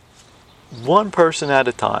impact, like, one person at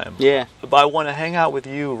a time. Yeah. But I want to hang out with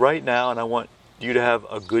you right now, and I want you to have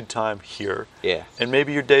a good time here. Yeah. And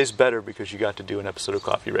maybe your day's better because you got to do an episode of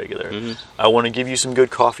Coffee Regular. Mhm. I want to give you some good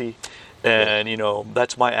coffee, and,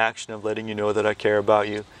 that's my action of letting you know that I care about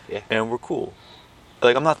you. Yeah. And we're cool.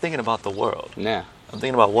 Like, I'm not thinking about the world. No. I'm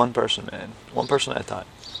thinking about one person, man. One person at a time.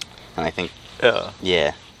 And I think, Yeah.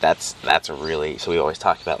 yeah, that's a really, so we always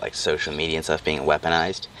talk about like social media and stuff being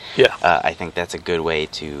weaponized. Yeah. I think that's a good way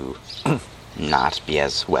to not be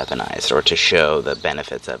as weaponized, or to show the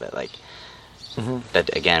benefits of it. Like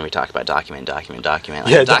that again, we talk about document. Like Yeah,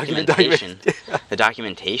 the documentation. document. The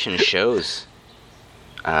documentation shows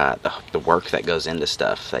the work that goes into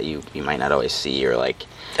stuff that you might not always see, or like.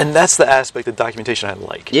 And that's the aspect of documentation I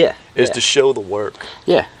like. Yeah. Is to show the work.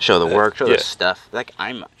 Yeah, show the work, show the stuff. Like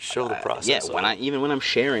show the process. Yeah, even when I'm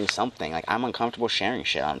sharing something, like I'm uncomfortable sharing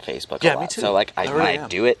shit on Facebook. Yeah, a lot. me too. So like I when really I am.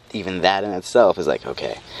 do it, even that in itself is like,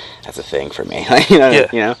 okay, that's a thing for me. Like, you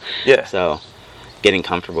know. Yeah. So getting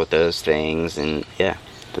comfortable with those things, and yeah,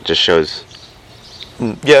 that just shows.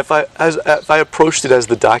 Yeah, if I approached it as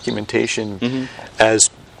the documentation, as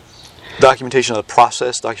documentation of the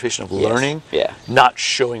process, documentation of learning, not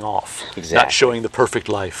showing off, not showing the perfect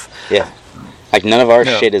life. Yeah. Like none of our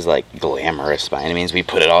shit is like glamorous by any means. We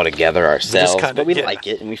put it all together ourselves, but we like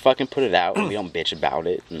it and we fucking put it out and we don't bitch about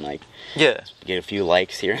it and like get a few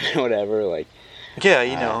likes here and whatever. Like you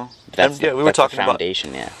know, that's we were talking the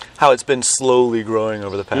foundation, about how it's been slowly growing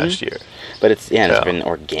over the past year. But it's it's been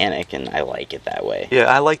organic, and I like it that way. Yeah,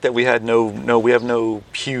 I like that we have no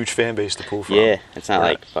huge fan base to pull from. Yeah, it's not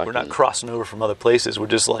like fucking. We're not crossing over from other places. We're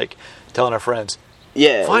just like telling our friends,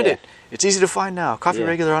 find it. It's easy to find now. Coffee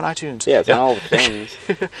Regular on iTunes. Yeah, it's on all the things.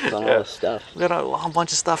 It's on all the stuff. We got a whole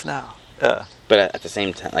bunch of stuff now. Yeah. But at the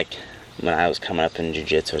same time, like when I was coming up in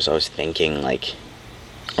jiu-jitsu, I was always thinking like,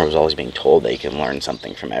 or was always being told that you can learn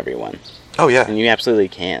something from everyone. Oh yeah. And you absolutely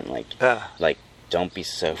can. Like don't be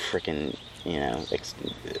so freaking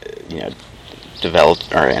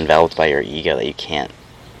developed or enveloped by your ego that you can't.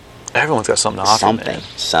 Everyone's got something to offer.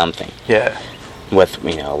 Something. Yeah. With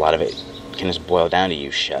a lot of it can just boil down to you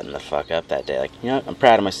shutting the fuck up that day. Like, I'm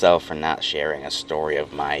proud of myself for not sharing a story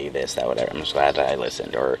of my this, that, whatever. I'm just glad that I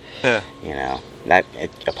listened, or that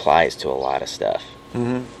it applies to a lot of stuff.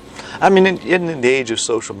 I mean, in the age of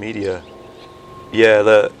social media,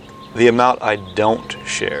 the amount I don't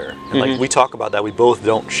share, and like we talk about that, we both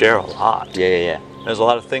don't share a lot. Yeah. There's a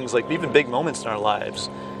lot of things, like even big moments in our lives.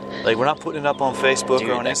 Like we're not putting it up on Facebook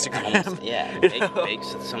or on Instagram.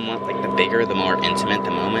 Almost, somewhat like the bigger, the more intimate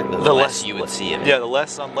the moment, the less you would see of it. Yeah, the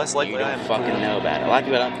less likely you I am. don't fucking know about it. A lot of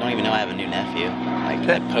people don't even know I have a new nephew. Like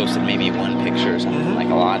I posted maybe one picture or something. Like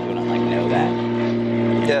a lot of people don't know that.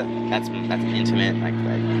 Yeah, that's intimate. Like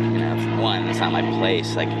it's one. It's not my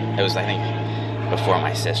place. Like it was, I think, before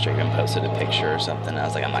my sister even posted a picture or something. I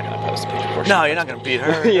was like, I'm not going to post a picture before she No, you're not going to beat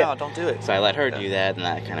her. No, don't do it. So I let her do that, and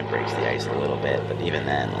that kind of breaks the ice a little bit. But even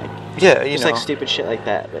then, like, stupid shit like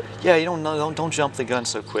that. But you don't jump the gun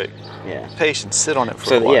so quick. Yeah, patience, sit on it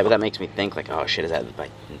for a while. Yeah, but that makes me think like, oh shit, is that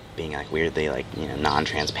like being like weirdly like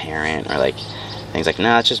non-transparent, or like things like,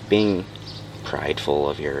 nah, it's just being prideful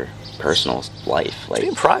of your personal life. Like, it's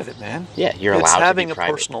being private, man. Yeah, you're allowed to be private. It's having a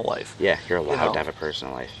personal life. Yeah, you're allowed to have a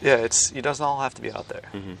personal life. Yeah, it doesn't all have to be out there.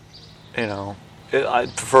 I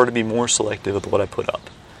prefer to be more selective with what I put up.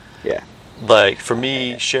 Yeah. Like for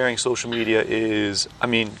me, sharing social media is,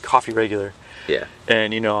 Coffee Regular. Yeah.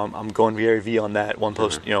 And I'm going very V on that. One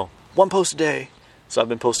post, one post a day. So I've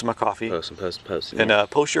been posting my coffee. Post. And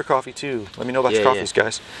post your coffee too. Let me know about your coffees,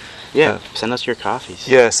 guys. Yeah, send us your coffees.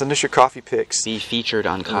 Yeah, send us your coffee pics. Be featured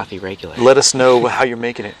on Coffee Regular. Let us know how you're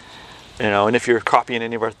making it. And if you're copying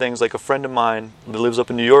any of our things, like a friend of mine that lives up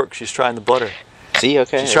in New York, she's trying the butter. See,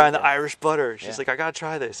 okay. She's trying the Irish butter. She's like, I gotta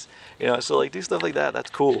try this. So like do stuff like that. That's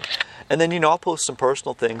cool. And then I'll post some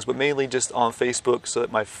personal things, but mainly just on Facebook, so that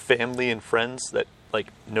my family and friends that like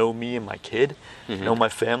know me and my kid, know my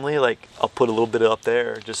family. Like I'll put a little bit up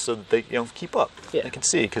there just so that they keep up. Yeah. They can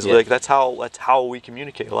see, because like that's how we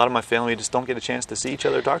communicate. A lot of my family just don't get a chance to see each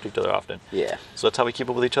other, or talk to each other often. Yeah. So that's how we keep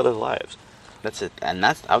up with each other's lives. That's it, and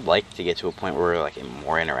I would like to get to a point where we're like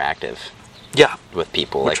more interactive. Yeah. With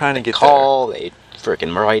people, we're like trying to get call, there. They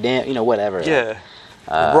freaking write in, whatever. Yeah.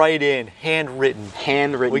 Write in, handwritten.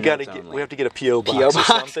 Handwritten. We have to get a PO box. Or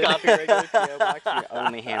something. Copy Regular PO box.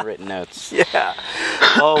 Only handwritten notes. Yeah.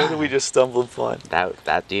 Oh, what did we just stumble upon?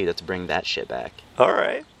 That dude. Let's bring that shit back. All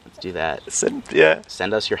right. Let's do that.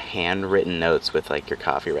 Send us your handwritten notes with like your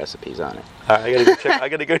coffee recipes on it. All right, I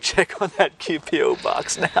gotta go check on that PO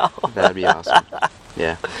box now. That'd be awesome.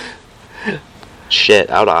 Yeah. Shit,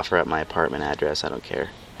 I would offer up my apartment address. I don't care.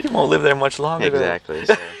 You won't live there much longer. Exactly.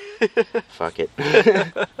 So, fuck it.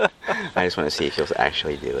 I just want to see if you'll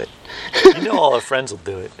actually do it. All our friends will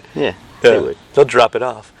do it. Yeah, they would. They'll drop it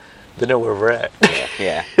off. They know where we're at.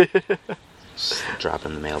 Yeah. Just drop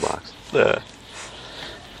in the mailbox. What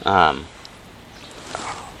am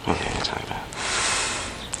I talking about?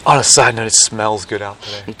 On a side note, it smells good out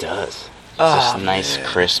today. It does. It's just nice,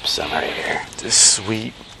 crisp summer air. Just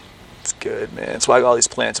sweet. It's good, man. That's why I got all these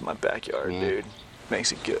plants in my backyard, Yeah. dude.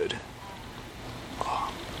 Makes it good. A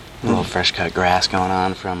little fresh cut grass going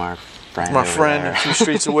on from our friend. My over friend there. a few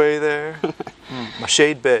streets away there. My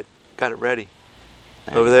shade bed. Got it ready.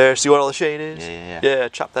 Over there. See what all the shade is? Yeah.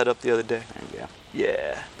 Chopped that up the other day. There you go.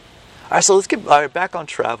 Yeah. All right, so let's get back on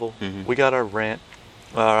travel. Mhm. We got our rant,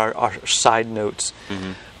 our side notes.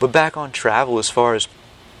 Mhm. But back on travel as far as,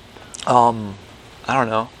 I don't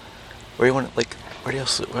know, where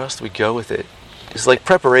else do we go with it? It's like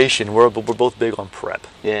preparation. We're both big on prep.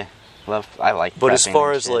 Yeah. I like. But as prepping far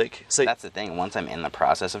and as shit. like, say, that's the thing. Once I'm in the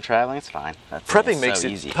process of traveling, it's fine. prepping it's makes so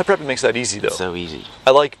it easy. prepping makes that easy though. So easy. I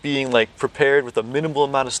like being like prepared with a minimal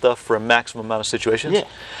amount of stuff for a maximum amount of situations. Yeah.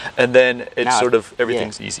 And then it's Now sort of yeah.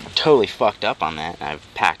 everything's easy. Totally fucked up on that. I've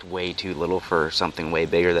packed way too little for something way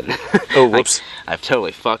bigger than. Oh, whoops. I've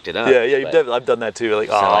totally fucked it up. Yeah, but- I've done that too. Like,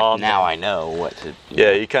 So oh, now I know what to.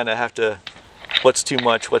 yeah, you kind of have to. What's too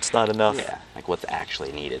much? What's not enough? Yeah, like what's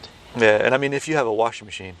actually needed. Yeah, and I mean, if you have a washing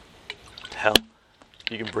machine, hell,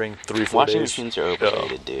 you can bring 3-4 Washing days. machines are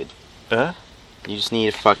overrated, dude. Huh? You just need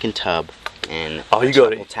a fucking tub and Oh, you a go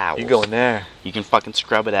couple towels. You go in there. You can fucking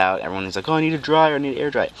scrub it out. Everyone's like, oh, I need a dryer, I need to air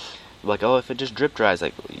dry it. Like, oh, if it just drip dries,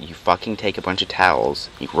 like, you fucking take a bunch of towels,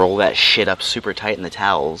 you roll that shit up super tight in the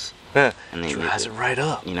towels, Yeah, and then dries it right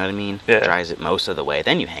up. you know what I mean? Yeah. Dries it most of the way,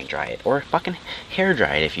 then you hang dry it. Or fucking hair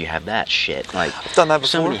dry it if you have that shit. Like, I've done that before.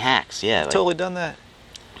 so many hacks, yeah. Like, Totally done that.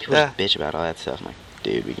 people yeah. just bitch about all that stuff. I'm like,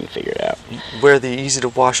 dude, we can figure it out. Wear the easy to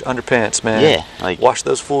wash underpants, man. Yeah, like- wash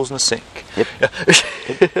those fools in the sink. Yep.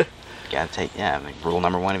 Gotta take, like, rule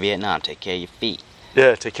number 1 in Vietnam, take care of your feet.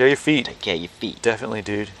 Yeah, take care of your feet. Take care of your feet. Definitely,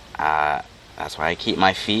 dude. That's why I keep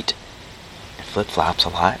my feet in flip-flops a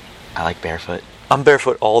lot. I like barefoot. I'm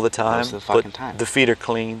barefoot all the time. Most of the fucking but time. the feet are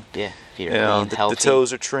clean. Yeah, feet are You know, clean, the healthy.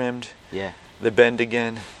 toes are trimmed. Yeah. They bend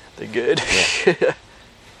again. They're good. Yeah.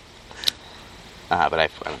 But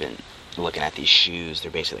I've been looking at these shoes.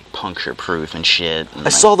 They're basically puncture-proof and shit. And I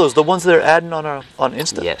saw those, the ones that are adding on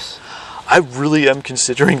Insta. Yes. I really am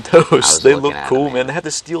considering those. was They looking look at cool, them, man. They have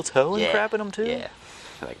the steel toe and Yeah. crap in them too. Yeah.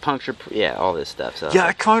 Like puncture, all this stuff. So Yeah,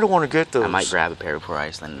 I kind of want to get those. I might grab a pair before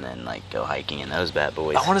Iceland and then like go hiking in those bad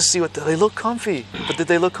boys. I want to see what they look comfy. But did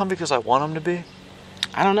they look comfy because I want them to be?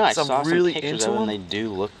 I don't know. I So I'm saw really some pictures into of them. them. They do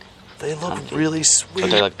look, They look comfy. really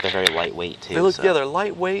sweet. but they're very lightweight too. They look, so. yeah, they're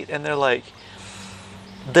lightweight and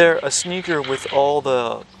they're a sneaker with all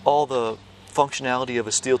the functionality of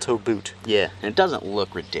a steel toe boot. Yeah, and it doesn't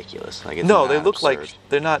look ridiculous. Like it's No, not they look absurd. like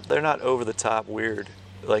they're not over the top weird,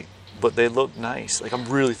 like, but they look nice. Like, I'm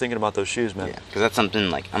really thinking about those shoes, man. Yeah, because that's something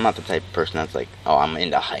like I'm not the type of person that's like, oh, I'm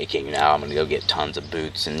into hiking now. I'm gonna go get tons of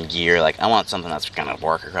boots and gear. Like I want something that's gonna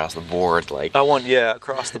work across the board. Like I want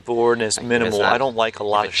across the board and it's Like, if minimal. it's not- I don't like a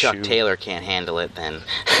lot if of Chuck shoe. Taylor can't handle it, then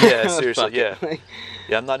Yeah, seriously, fuck it. yeah.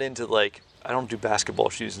 Yeah, I'm not into like I don't do basketball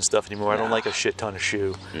shoes and stuff anymore. I don't No. like a shit ton of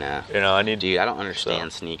shoe. No, You know, I need. dude, I don't understand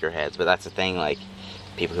sneakerheads, but that's the thing. Like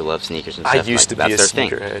people who love sneakers and I stuff. used like, to be that's a their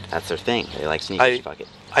sneakerhead. Thing. That's their thing. They like sneakers. Fuck it.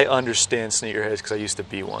 I understand sneakerheads because I used to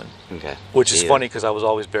be one, Okay. which is Yeah. funny because I was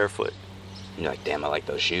always barefoot. You're like, damn, I like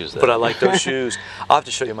those shoes. Though. But I like those shoes. I'll have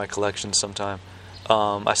to show you my collection sometime.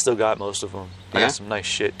 I still got most of them. I Yeah? got some nice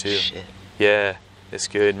shit too. Shit. Yeah, it's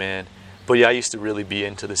good, man. But yeah, I used to really be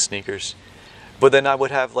into the sneakers. But then I would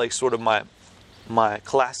have like sort of my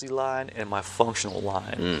classy line and my functional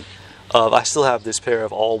line. I still have this pair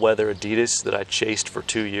of all-weather Adidas that I chased for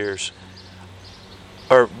 2 years.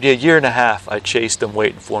 Or a year and a half. I chased them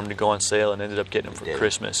waiting for them to go on sale and ended up getting them for Did.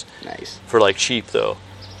 Christmas. Nice. For like cheap though.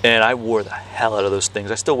 And I wore the hell out of those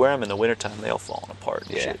things. I still wear them in the wintertime. They all falling apart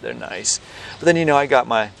and Yeah. shit. They're nice. But then, I got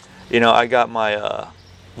my,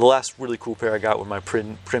 the last really cool pair I got were my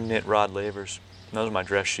Primknit Rod Lavers. And those are my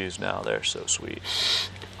dress shoes now. They're so sweet.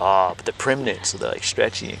 But the Primknit, so they're like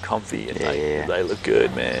stretchy and comfy and Yeah. they look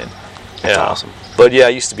good, man. That's awesome. But yeah, I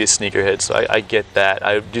used to be a sneakerhead, so I get that.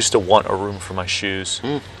 I used to want a room for my shoes.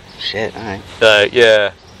 Shit. All right.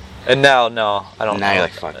 Yeah. And now, no, I don't. Now you're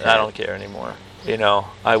like, fuck I that. don't care anymore.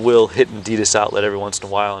 I will hit an Adidas outlet every once in a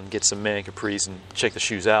while and get some man capris and check the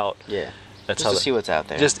shoes out. Yeah. That's Just how to see what's out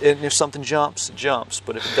there. and if something jumps, it jumps.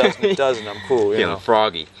 But if it doesn't, it doesn't. I'm cool. You feeling know.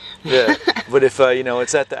 froggy. Yeah. But if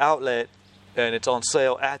it's at the outlet and it's on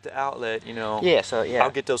sale at the outlet, Yeah. So yeah. I'll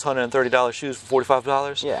get those $130 shoes for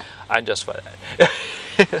 $45. Yeah. I justify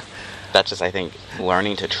that. That's just, I think,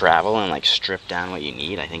 learning to travel and like strip down what you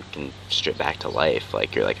need. I think can strip back to life.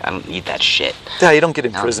 Like you're like, I don't need that shit. Yeah, you don't get I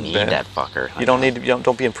don't imprisoned, need man. that fucker. You don't need to.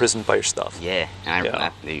 Don't be imprisoned by your stuff. Yeah, and Yeah.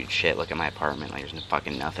 dude, shit. Look at my apartment. Like, there's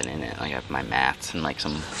fucking nothing in it. Like, I have my mats and like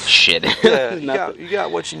some shit. Yeah, you Nothing.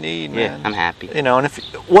 got what you need, Yeah, man. I'm happy. And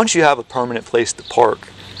once you have a permanent place to park,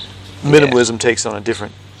 minimalism takes on a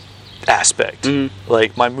different aspect. Mm-hmm.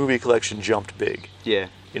 Like my movie collection jumped big. Yeah.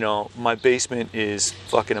 You know, my basement is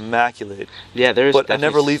fucking immaculate. Yeah, there's. But I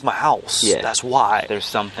never leave my house. Yeah. That's why. There's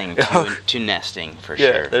something to nesting for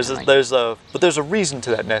sure. Yeah, there's a reason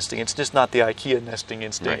to that nesting. It's just not the IKEA nesting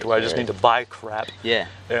instinct Right, where I just need to buy crap. Yeah.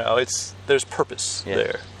 You know, there's purpose Yeah.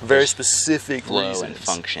 there. Very specific Flow reasons. and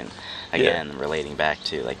function. Again, relating back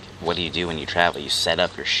to like, what do you do when you travel? You set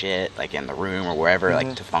up your shit like in the room or wherever,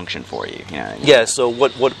 like to function for you. You know what I mean? Yeah. So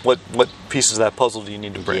what pieces of that puzzle do you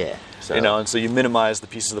need to bring? Yeah. So, You know, and so you minimize the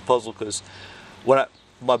pieces of the puzzle because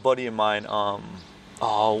my buddy of mine,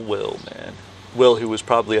 Will, who was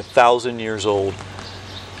probably 1,000 years old,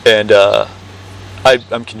 and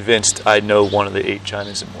I'm convinced I know one of the 8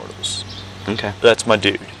 China's immortals. Okay. That's my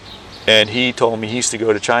dude. And he told me he used to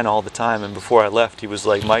go to China all the time, and before I left, he was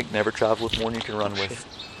like, Mike, never travel with more than you can run with.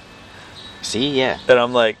 See, yeah. And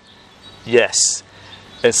I'm like, yes.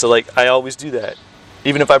 And so, like, I always do that.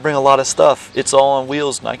 Even if I bring a lot of stuff, it's all on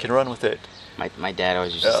wheels and I can run with it. My dad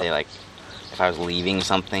always used to say, like, if I was leaving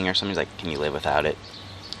something or something, he's like, can you live without it?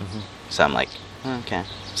 So I'm like, okay.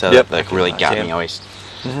 So that like really got me always.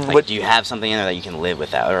 Like, do you have something in there that you can live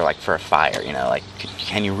without, or like for a fire, you know, like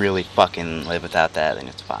can you really fucking live without that? Then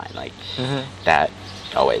it's fine. Like that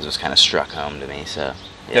always was kind of struck home to me. So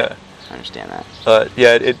yeah. I understand that.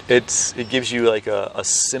 It gives you like a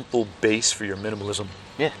simple base for your minimalism.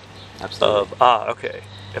 Yeah, absolutely. Okay,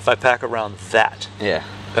 if I pack around that, yeah,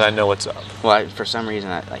 then I know what's up. Well, for some reason,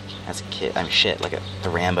 like as a kid, I'm the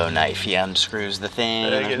Rambo knife. He unscrews the thing,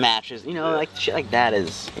 and matches. You know, like shit like that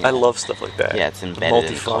is. I love stuff like that. Yeah, it's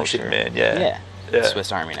embedded in culture. Man. Yeah.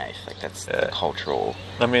 Swiss Army knife, like that's the cultural.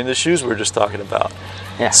 I mean, the shoes we were just talking about.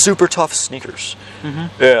 Yeah. Super tough sneakers.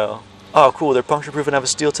 Yeah. Oh, cool. They're puncture proof and have a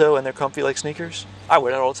steel toe, and they're comfy like sneakers. I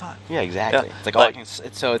wear that all the time. Yeah, exactly. Yeah. It's like,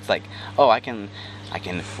 it's like, I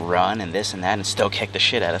can run and this and that and still kick the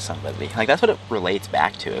shit out of somebody. Like that's what it relates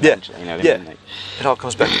back to eventually. You know what I mean? Like, it all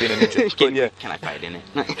comes back to being a ninja. Can I fight in it?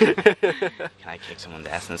 Can I kick someone's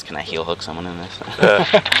ass in this? Can I heel hook someone in this?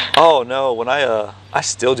 Oh no! When I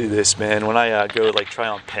still do this, man. When I go like try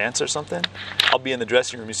on pants or something, I'll be in the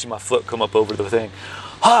dressing room. You see my foot come up over the thing.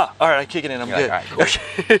 Ha! All right, I kick it in. I'm good. Like, all right,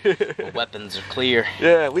 cool. Well, weapons are clear.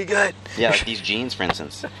 Yeah, we good. Yeah, like these jeans, for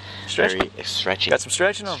instance. Very stretchy. Got some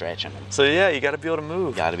stretch in them. So yeah, you got to be able to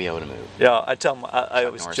move. Got to be able to move. Yeah, I tell I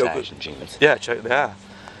always joke with jeans. Yeah,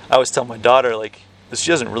 I always tell my daughter like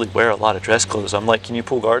she doesn't really wear a lot of dress clothes. I'm like, can you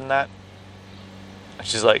pull guard in that? And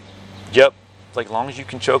she's like, yep. Like, as long as you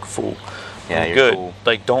can choke a fool. Yeah, you're good. Cool.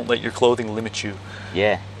 Like, don't let your clothing limit you.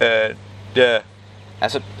 Yeah. Yeah.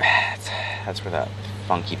 That's where that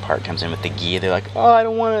funky part comes in with the gi. They're like, oh, I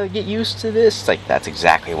don't want to get used to this. It's like, that's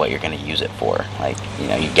exactly what you're going to use it for. Like, you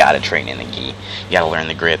know, you got to train in the gi. You got to learn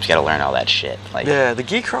the grips. You got to learn all that shit. Like, yeah, the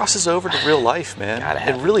gi crosses over to real life, man.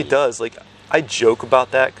 It really does. Like, I joke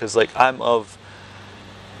about that because, like, I'm of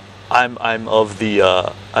the I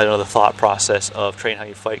don't know, the thought process of train how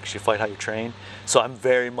you fight because you fight how you train. So I'm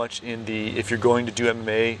very much in the if you're going to do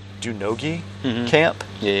MMA, do no gi camp.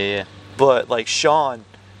 Yeah. But like Sean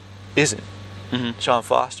isn't. Sean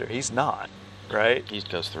Foster, he's not, right? He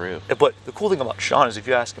goes through. But the cool thing about Sean is if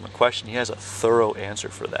you ask him a question, he has a thorough answer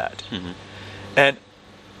for that. And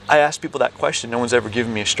I ask people that question, no one's ever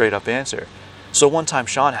given me a straight up answer. So one time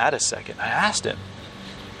Sean had a second. I asked him.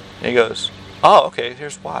 And he goes, oh, okay,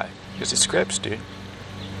 here's why. He goes, it's grips, dude.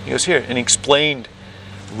 He goes, here. And he explained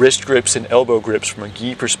wrist grips and elbow grips from a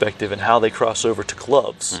gi perspective and how they cross over to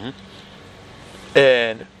gloves.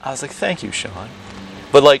 And I was like, thank you, Sean.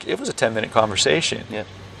 But like, it was a 10-minute conversation. Yeah.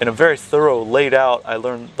 And a very thorough, laid out, I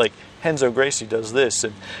learned, like, Renzo Gracie does this,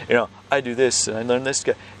 and, you know, I do this, and I learned this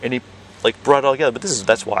guy. And he, like, brought it all together. But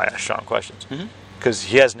that's why I asked Sean questions. Because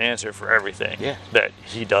he has an answer for everything that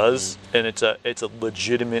he does. And it's a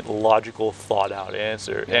legitimate, logical, thought-out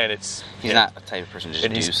answer. And it's... He's not the type of person to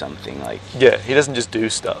just do something, like... Yeah, he doesn't just do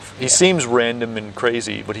stuff. He seems random and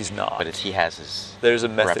crazy, but he's not. But he has his There's a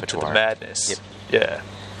method repertoire. to the madness. Yep. Yeah.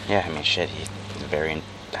 Yeah, I mean, shit, he's a very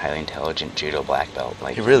highly intelligent judo black belt.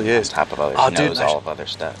 Like, he really is. On top of others, he knows all of other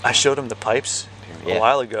stuff. I showed him the pipes a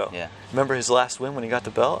while ago. Yeah. Remember his last win when he got the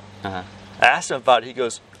belt? I asked him about it. He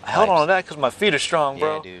goes, I held on to that because my feet are strong,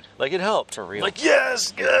 bro. Yeah, dude. Like, it helped. For real. Like,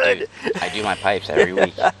 yes, good. Dude, I do my pipes every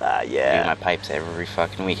week. I do my pipes every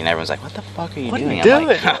fucking week. And everyone's like, what the fuck are you doing? What are you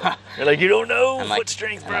doing? You're like, you don't know foot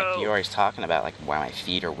strength, bro. Like, you're always talking about, like, why my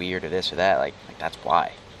feet are weird or this or that. Like that's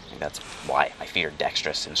why. That's why my feet are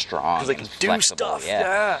dexterous and strong. Because they can do stuff.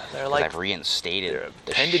 Yeah. They're like, I've reinstated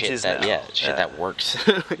the shit that, shit that works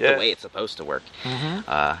the way it's supposed to work.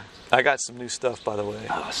 I got some new stuff, by the way.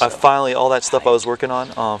 I finally, all that stuff I was working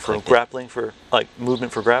on for grappling, for like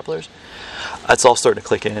movement for grapplers, That's all starting to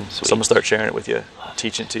click in. Sweet. So I'm gonna start sharing it with you,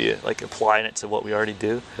 teaching it to you, like applying it to what we already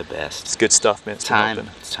do. The best. It's good stuff, man. It's time.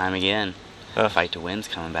 It's time again. Fight to Win's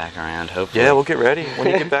coming back around, hopefully. Yeah, we'll get ready when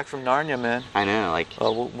you get back from Narnia, man. I know, like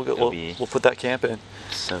We'll put that camp in.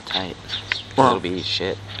 so tight. It'll be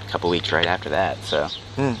shit. A couple weeks right after that, so.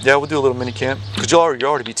 Yeah, we'll do a little mini camp because you'll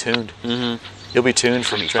already be tuned. Mm-hmm. You'll be tuned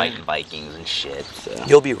for I'll be training. fighting Vikings and shit. So.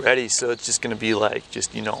 You'll be ready, so it's just gonna be like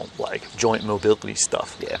like joint mobility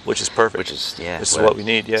stuff. Yeah. Which is perfect. Which is This is what we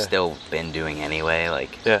need. Yeah. Still been doing anyway,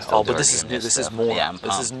 like. Yeah. still But this is doing new. This is stuff. more. Yeah, I'm This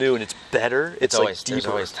pumped. is new and it's better. It's like There's deeper.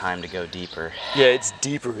 always time to go deeper. Yeah, it's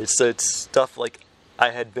deeper. It's stuff like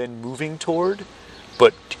I had been moving toward,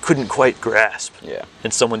 but couldn't quite grasp. Yeah.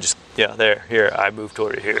 And someone just here I moved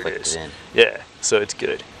toward it. Here Clicked it is. it in. Yeah. So it's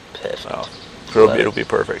good. Perfect. It'll be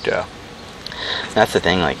perfect. Yeah. That's the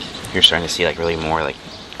thing, like, you're starting to see, like, really more, like,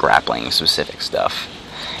 grappling specific stuff.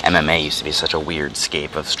 MMA used to be such a weird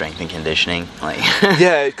scape of strength and conditioning. Like,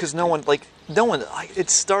 Yeah, because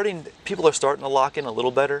it's starting. People are starting to lock in a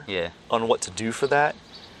little better. Yeah. On what to do for that.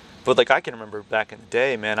 But like I can remember back in the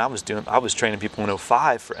day, man, I was training people in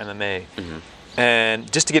 05 for MMA,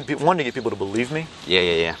 and just to get people, one, to get people to believe me,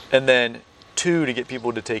 Yeah. and then two, to get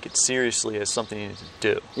people to take it seriously as something you need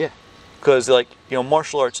to do. Yeah. Because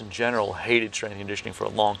martial arts in general hated strength and conditioning for a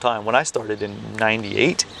long time. When I started in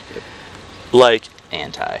 '98, like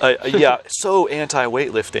Anti. so anti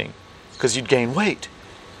weightlifting, because you'd gain weight,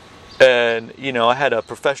 and I had a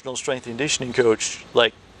professional strength and conditioning coach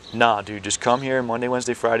like, nah, dude, just come here Monday,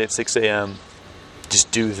 Wednesday, Friday at 6 a.m.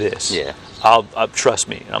 Just do this. Yeah. I'll trust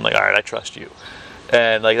me. And I'm like, all right, I trust you.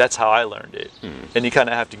 And like that's how I learned it. And you kind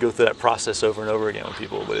of have to go through that process over and over again with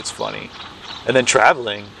people, but it's funny. And then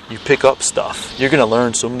traveling, you pick up stuff. You're gonna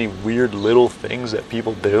learn so many weird little things that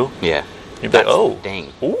people do. Yeah. You're like, oh,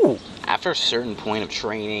 dang. Ooh. After a certain point of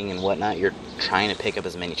training and whatnot, you're trying to pick up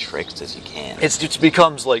as many tricks as you can. It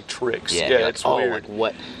becomes like tricks. Yeah, Yeah, you're it's like, weird. like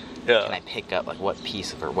what Yeah. can I pick up? Like what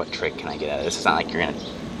piece of or what trick can I get out of this? It's not like you're gonna.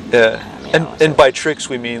 Yeah. I mean, And by tricks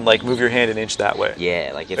we mean like move your hand an inch that way.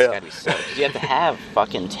 Yeah, like it's Yeah. gotta be so. You have to have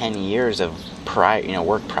fucking 10 years of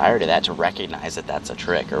work prior to that to recognize that that's a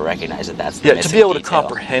trick or recognize that that's the Yeah, to missing be able to detail.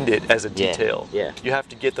 comprehend it as a Yeah, detail. yeah. You have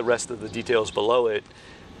to get the rest of the details below it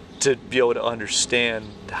to be able to understand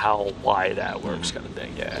why that works, kind of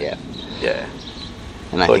thing. Yeah. Yeah. Yeah.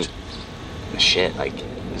 And I But- think, shit, like,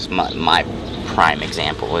 my prime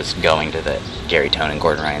example was going to the Gary Tone and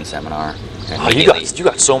Gordon Ryan seminar. Oh, you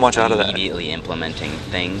got so much out of that. Immediately implementing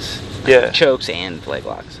things. Like Yeah. chokes and leg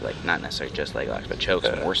locks. Like, not necessarily just leg locks, but chokes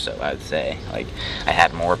more so, I would say. Like, I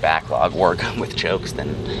had more backlog work with chokes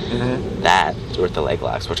than that with the leg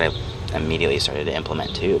locks, which I immediately started to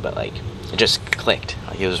implement too, but, like, it just clicked.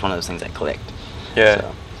 Like, it was one of those things that clicked. Yeah.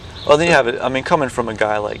 So, Well, then you have it. I mean, coming from a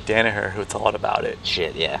guy like Danaher who thought about it,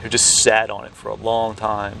 shit, yeah. who just sat on it for a long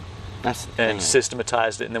time That's the and thing.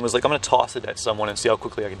 systematized it, and then was like, I'm going to toss it at someone and see how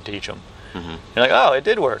quickly I can teach them. You're like, oh, it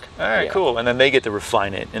did work. All right, Yeah. cool. And then they get to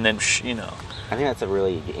refine it, and then I think that's a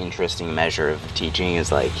really interesting measure of teaching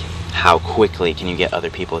is like how quickly can you get other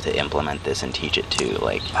people to implement this and teach it too.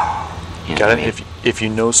 Like, you know what Got I it. mean? If you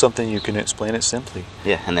know something, you can explain it simply,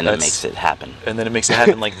 Yeah, and then it makes it happen. and then it makes it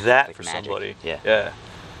happen like that Like for magic. somebody. Yeah. Yeah.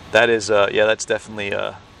 That is. That's definitely.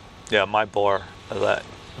 My bar. That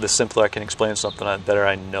the simpler I can explain something, the better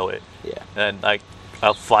I know it. Yeah. And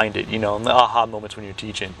I'll find it. In the aha moments when you're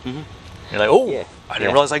teaching. You're like, oh, Yeah. I didn't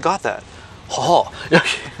Yeah. realize I got that. Oh.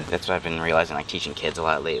 That's what I've been realizing, like teaching kids a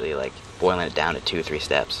lot lately, like boiling it down to 2 or 3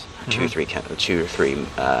 steps, two or three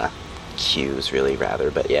cues, really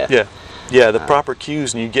rather. But yeah. Yeah. The proper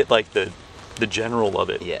cues, and you get like the general of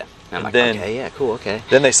it. Yeah. And I'm like, then- okay, yeah, cool, okay.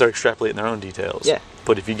 Then they start extrapolating their own details. Yeah.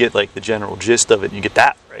 But if you get like the general gist of it and you get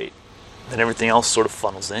that right, then everything else sort of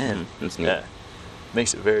funnels in. It's neat. Yeah.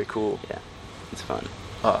 Makes it very cool. Yeah, it's fun.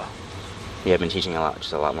 Uh, Yeah, I've been teaching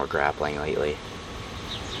just a lot more grappling lately.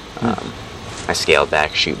 I scaled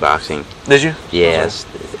back shoot boxing. Did you? Yeah,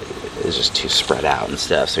 it was just too spread out and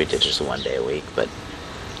stuff, so we did just 1 day a week. But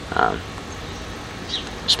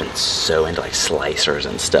just been so into like slicers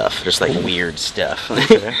and stuff, just like weird stuff.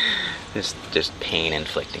 Okay. just pain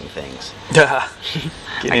inflicting things. Yeah.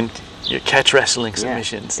 Get into your catch wrestling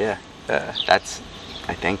submissions. Yeah. That's,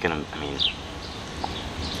 I think, and I mean,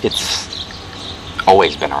 it's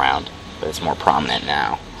always been around, but it's more prominent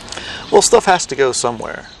now. Well, stuff has to go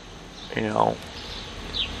somewhere.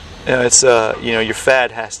 It's your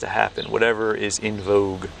fad has to happen. Whatever is in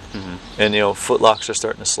vogue, and footlocks are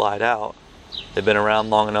starting to slide out. They've been around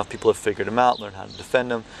long enough. People have figured them out, learned how to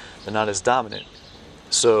defend them. They're not as dominant.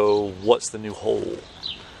 So, what's the new hole?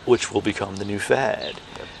 which will become the new fad.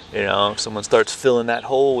 You know, if someone starts filling that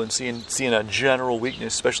hole and seeing a general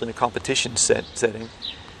weakness, especially in a competition setting,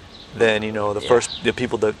 then you know the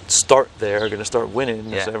people that start there are going to start winning.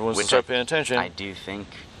 Yeah. So everyone's going to start paying attention. I do think.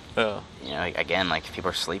 You know, again, like if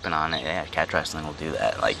people are sleeping on it, yeah, catch wrestling will do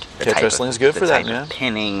that. Like catch wrestling is good for that, man.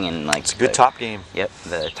 Pinning and like it's a good top game. Yep,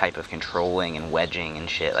 the type of controlling and wedging and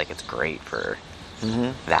shit. Like it's great for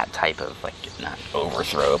that type of like not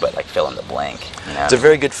overthrow, but like fill in the blank. You know? It's a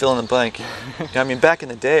very good fill in the blank. I mean, back in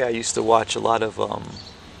the day, I used to watch a lot of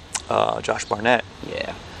Josh Barnett.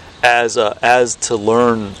 Yeah. As to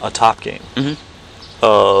learn a top game.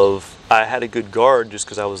 I had a good guard just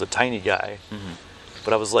because I was a tiny guy.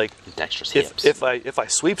 But I was like, if I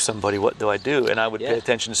sweep somebody, what do I do? And I would pay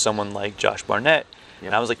attention to someone like Josh Barnett. Yep.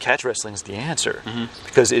 And I was like, catch wrestling's the answer.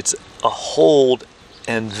 Because it's a hold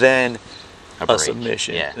and then a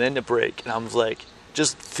submission. And then a break. And I was like,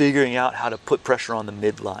 just figuring out how to put pressure on the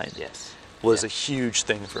midline was a huge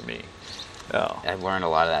thing for me. I've learned a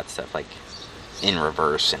lot of that stuff like in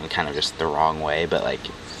reverse and kind of just the wrong way. But like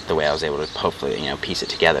the way I was able to hopefully, piece it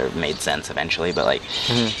together made sense eventually. But like,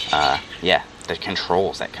 the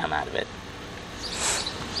controls that come out of it,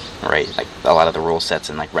 right? Like a lot of the rule sets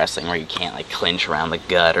in like wrestling where you can't like clinch around the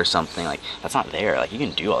gut or something, like that's not there. Like you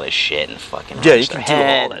can do all this shit and fucking you can do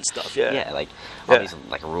all that stuff. Like all these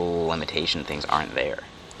like rule limitation things aren't there.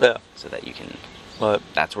 So that you can. But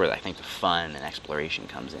that's where I think the fun and exploration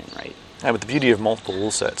comes in, right? Yeah, but the beauty of multiple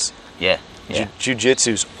rule sets.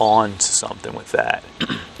 Jiu-jitsu's on to something with that.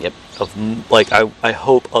 I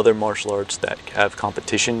hope other martial arts that have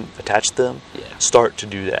competition attached to them start to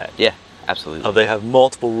do that. Yeah, absolutely. They have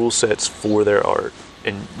multiple rule sets for their art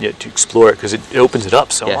and to explore it because it opens it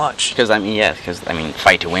up so much. Because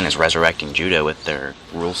Fight to Win is resurrecting judo with their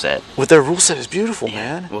rule set. Their rule set is beautiful,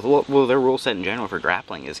 man. Well, their rule set in general for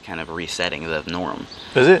grappling is kind of resetting the norm.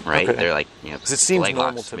 Is it? Right? Okay. They're like, because it seems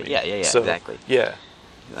normal to me. Yeah, so, exactly. Yeah.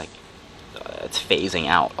 Like, it's phasing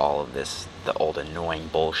out all of this, the old annoying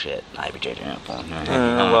bullshit. IBJ.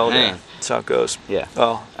 That's how it goes. Yeah.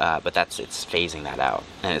 Oh. But it's phasing that out,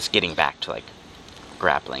 and it's getting back to like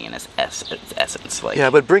grappling in its essence. Like. Yeah,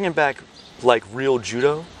 but bringing back like real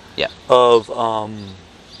judo. Yeah. Of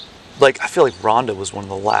I feel like Ronda was one of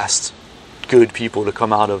the last good people to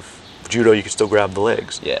come out of judo. You could still grab the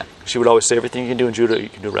legs. Yeah. She would always say, everything you can do in judo, you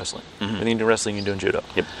can do wrestling. Anything you can do wrestling, you can do in judo.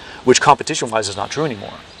 Yep. Which competition-wise is not true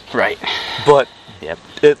anymore. Right. But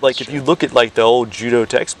if you look at like the old judo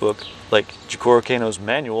textbook, like Jigoro Kano's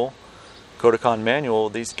manual, Kodokan manual,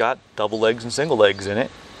 these got double legs and single legs in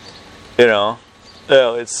it. Right.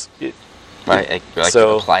 To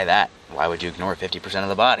apply that. Why would you ignore 50% of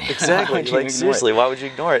the body? Exactly. Like seriously, why would you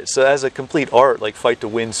ignore it? So as a complete art, like Fight to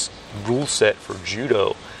Win's rule set for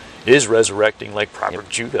judo is resurrecting like proper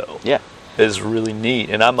judo. Yeah. Is really neat,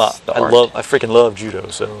 and I freaking love judo.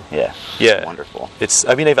 So it's wonderful.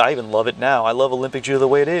 I even love it now. I love Olympic judo the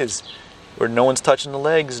way it is, where no one's touching the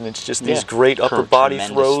legs, and it's just these great upper body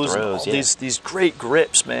throws and all these great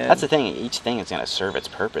grips, man. That's the thing. Each thing is gonna serve its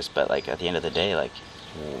purpose, but like at the end of the day, like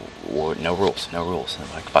no rules.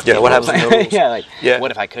 Like, fuck what happens with no rules?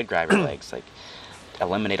 What if I could grab your legs? Like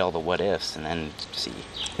eliminate all the what ifs, and then see.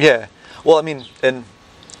 Yeah. Well, and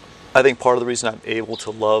I think part of the reason I'm able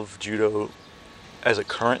to love judo as a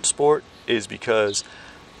current sport is because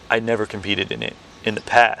I never competed in it in the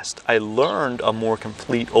past. I learned a more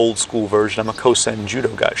complete old school version. I'm a Kosen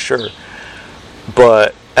judo guy, sure.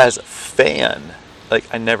 But as a fan, like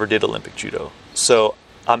I never did Olympic judo. So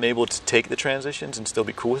I'm able to take the transitions and still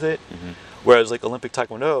be cool with it. Whereas like Olympic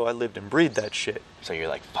Taekwondo, I lived and breathed that shit. So you're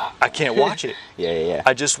like, fuck. I can't watch it. Yeah.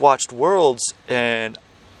 I just watched Worlds and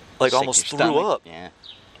like almost threw up. Yeah.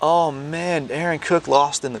 Oh man, Aaron Cook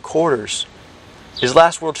lost in the quarters. His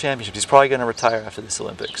last World Championship. He's probably going to retire after this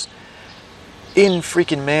Olympics. In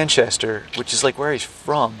freaking Manchester, which is like where he's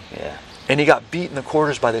from. Yeah. And he got beat in the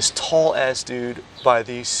quarters by this tall ass dude by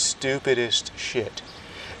the stupidest shit.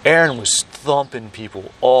 Aaron was thumping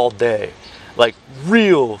people all day. Like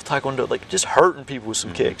real Taekwondo, like just hurting people with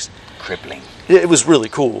some kicks. Crippling. It was really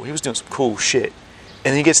cool. He was doing some cool shit.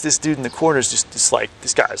 And he gets this dude in the corners, just like,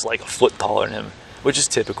 this guy's like a foot taller than him. Which is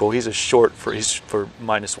typical. He's for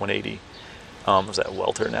minus 180. Was that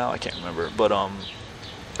welter now? I can't remember. But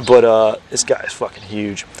this guy is fucking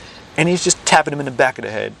huge, and he's just tapping him in the back of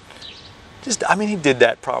the head. He did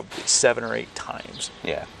that probably 7 or 8 times.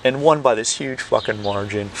 Yeah. And won by this huge fucking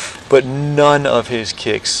margin. But none of his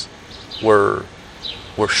kicks were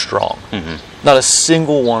strong. Not a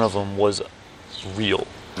single one of them was real.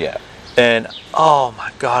 Yeah. And oh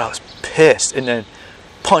my god, I was pissed. And then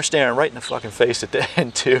punched Aaron right in the fucking face at the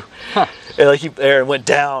end too. And Aaron went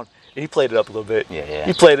down he played it up a little bit. Yeah.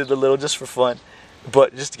 He played it a little just for fun,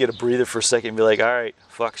 but just to get a breather for a second and be like, all right,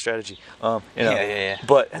 fuck strategy. Yeah.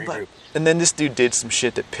 But Regroup. and then this dude did some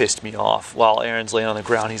shit that pissed me off. While Aaron's laying on the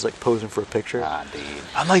ground, he's like posing for a picture. Ah, dude.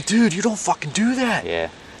 I'm like, dude, you don't fucking do that. Yeah.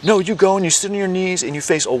 No, you go and you sit on your knees and you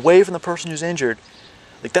face away from the person who's injured.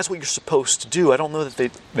 Like, that's what you're supposed to do. I don't know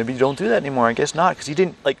that maybe you don't do that anymore. I guess not, because he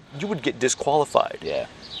didn't, like, you would get disqualified. Yeah.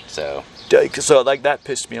 So, like, that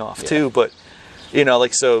pissed me off, too. But,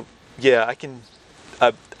 like, so, yeah,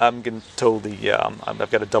 I'm going to totally,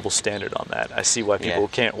 I've got a double standard on that. I see why people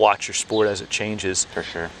can't watch your sport as it changes. for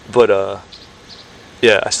sure. But,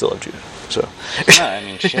 yeah, I still love judo. So. No, I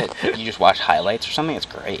mean, shit. You just watch highlights or something, it's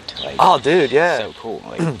great. Like, Oh, dude, yeah. so cool.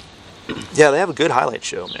 Like, Yeah, they have a good highlight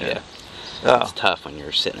show, man. yeah. Oh. It's tough when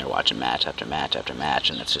you're sitting there watching match after match after match,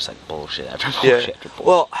 and it's just like bullshit after Yeah. bullshit after bullshit.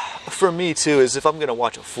 Well, for me too, is if I'm gonna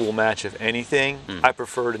watch a full match of anything, I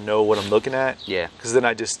prefer to know what I'm looking at. Yeah. Because then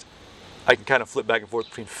I can kind of flip back and forth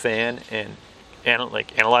between fan and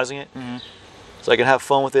analyzing it. Mm-hmm. So I can have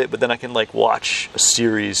fun with it, but then I can like watch a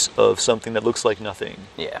series of something that looks like nothing.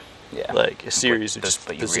 Yeah. Like a series of just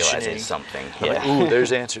but you realize positioning. it's something. I'm Yeah. like, ooh,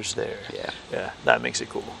 there's answers there. Yeah. That makes it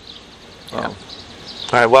cool. Yeah.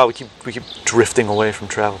 All right, wow, we keep drifting away from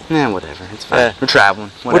travel. Yeah, whatever. It's fine. Yeah. We're traveling.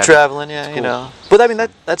 Whatever. We're traveling, yeah, It's you cool. know. But I mean,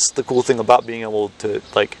 that's the cool thing about being able to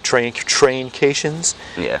like traincations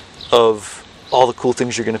Yeah. of all the cool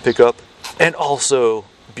things you're going to pick up, and also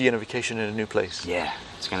be on a vacation in a new place. Yeah.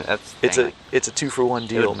 That's the thing, It's a 2-for-1 it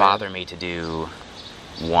deal. would bother me to do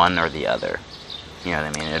one or the other. You know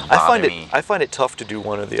what I mean? It'd I bother me. I find it tough to do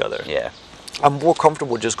one or the other. Yeah. I'm more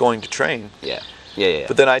comfortable just going to train. Yeah.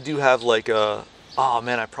 But then I do have like oh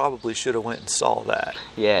man, I probably should have went and saw that.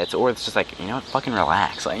 Yeah, it's just like, you know what, fucking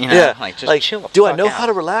relax. Like, you know, like just chill the do I fuck know out. how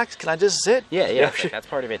to relax? Can I just sit? Yeah, it's like, that's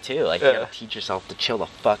part of it too. Like, you Yeah. gotta teach yourself to chill the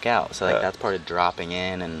fuck out. So, like, that's part of dropping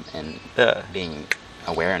in and Yeah. being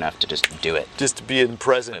aware enough to just do it. Just to be in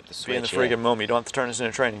present, Flip the be in the switch, friggin' moment. You don't have to turn this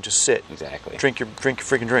into training. Just sit. Exactly. Drink your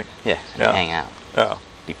freaking drink. Yeah, Yeah. hang out. Oh.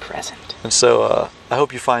 Be present. And so I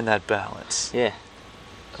hope you find that balance. Yeah.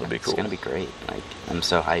 That'll be cool. It's gonna be great. Like, I'm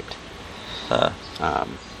so hyped.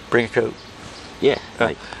 Bring a coat. Yeah,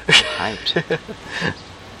 like, I'm hyped.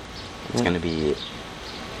 It's gonna be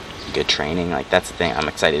good training. Like, that's the thing. I'm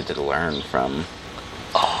excited to learn from.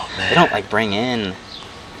 Oh man. They don't like bring in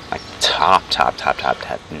like top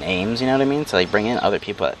names, you know what I mean? So like bring in other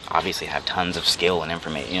people that obviously have tons of skill and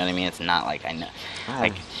information, you know what I mean? It's not like I know,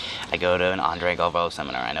 like I go to an Andre Galvo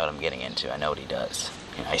seminar, I know what I'm getting into, I know what he does.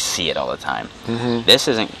 You know, I see it all the time. Mm-hmm. This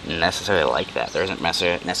isn't necessarily like that. There isn't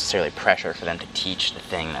necessarily pressure for them to teach the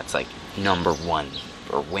thing that's like number one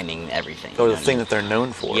or winning everything. Or you the know what I thing mean? that they're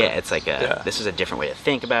known for. Yeah, it's like Yeah. this is a different way to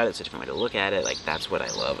think about it. It's a different way to look at it. Like, that's what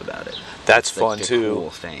I love about it. That's It's, like, fun a too. Cool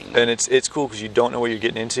thing. And it's cool because you don't know what you're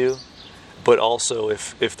getting into, but also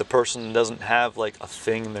if the person doesn't have like a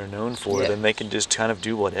thing they're known for, Yeah. then they can just kind of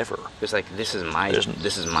do whatever. It's like, this is my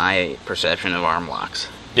There's- perception of arm locks.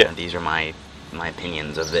 Yeah. And these are my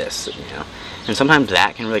opinions of this, you know. And sometimes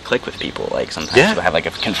that can really click with people. Like, sometimes Yeah. people have like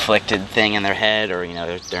a conflicted thing in their head, or, you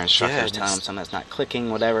know, their instructors tell them just- something that's not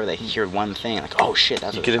clicking, whatever. They hear one thing, like, oh shit,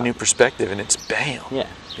 that's You what get a it's new about. perspective, and it's bam. Yeah.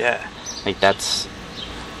 Yeah. Like, that's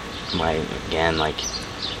why, again, like,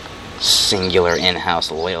 singular in-house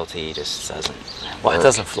loyalty just doesn't Well, work. it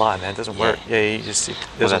doesn't fly, man. It doesn't work. Yeah. Yeah, you just it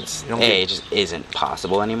Well, doesn't. that's you don't it get- just isn't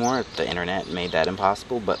possible anymore. The internet made that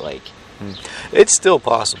impossible, but like, It's still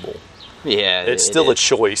possible. yeah, It's it still a is.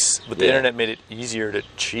 choice, but the Yeah. internet made it easier to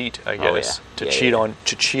cheat. I Oh, guess yeah. Yeah, cheat yeah.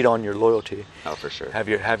 to cheat on your loyalty. Oh, for sure. Have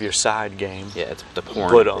your side game. Yeah, it's the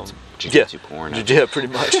porn. But it's jiu-jitsu porn. Yeah, pretty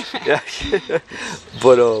much. Yeah.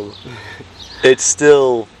 But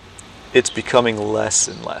it's becoming less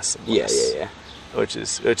and less and Yeah, less. yeah. Which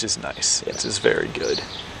is nice. Yeah. Which is very good.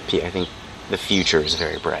 I think the future is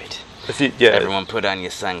very bright. Yeah. Everyone put on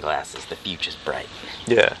your sunglasses. The future's bright.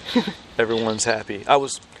 Yeah. Everyone's happy.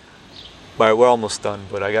 We're almost done,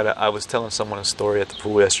 but I was telling someone a story at the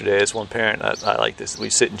pool yesterday. It's one parent. I like this. We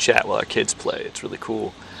sit and chat while our kids play. It's really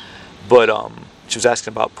cool. But she was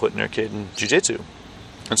asking about putting her kid in jiu-jitsu.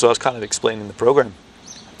 And so I was kind of explaining the program.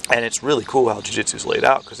 And it's really cool how jiu-jitsu is laid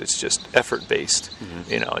out because it's just effort-based.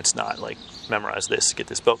 Mm-hmm. You know, it's not like memorize this, get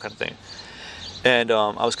this belt kind of thing. And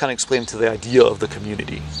I was kind of explaining to the idea of the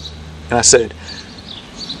community. And I said,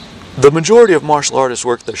 the majority of martial artists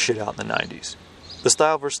worked their shit out in the 90s. The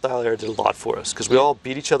style versus style era did a lot for us because we all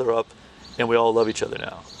beat each other up and we all love each other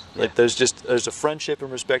now. Yeah. Like there's a friendship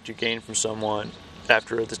and respect you gain from someone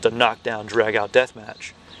after just a knockdown, drag out death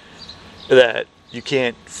match that you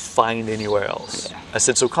can't find anywhere else. Yeah. I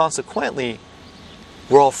said, so consequently,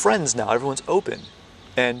 we're all friends now. Everyone's open.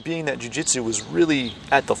 And being that jiu-jitsu was really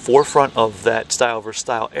at the forefront of that style versus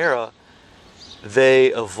style era, they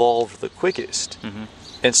evolved the quickest.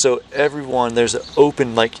 And so everyone, there's an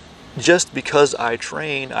open, like, just because I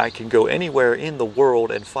train, I can go anywhere in the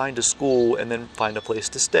world and find a school and then find a place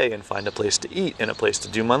to stay and find a place to eat and a place to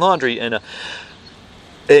do my laundry and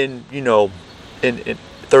you know, in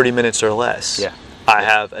 30 minutes or less. Yeah. I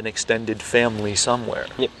have an extended family somewhere.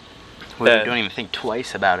 Yep. Well, you don't even think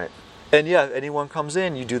twice about it. And yeah, anyone comes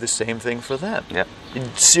in, you do the same thing for them. Yep. You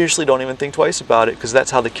seriously don't even think twice about it because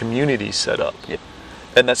that's how the community's set up. Yep.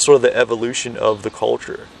 And that's sort of the evolution of the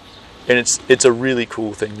culture. And it's a really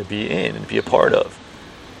cool thing to be in and be a part of.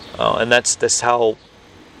 And that's how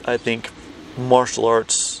I think martial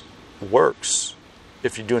arts works.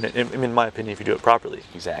 If you're doing it, in my opinion, if you do it properly.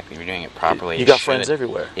 Exactly. If you're doing it properly, you got friends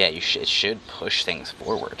everywhere. Yeah, it should push things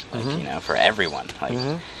forward, like, you know, for everyone.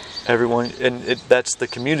 Like, everyone, and that's the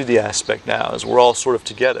community aspect now, is we're all sort of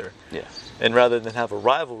together. Yeah. And rather than have a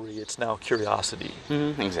rivalry, it's now curiosity.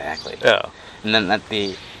 Exactly. Yeah. And then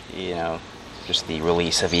you know, just the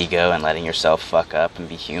release of ego and letting yourself fuck up and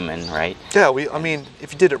be human, right? Yeah, I mean,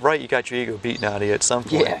 if you did it right, you got your ego beaten out of you at some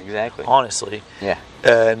point. Yeah, exactly. Honestly. Yeah.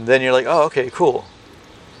 And then you're like, oh, okay, cool.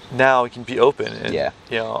 Now we can be open. And, yeah.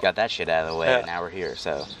 You know, got that shit out of the way, and now we're here,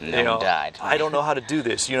 so no one died. I don't know how to do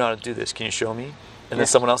this. You know how to do this. Can you show me? And then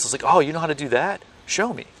someone else is like, oh, you know how to do that?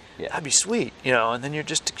 Show me. Yeah. That'd be sweet. You know, and then you're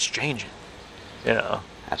just exchanging. You know.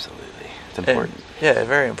 Absolutely. It's important. And, yeah,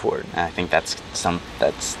 very important. And I think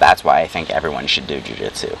that's why I think everyone should do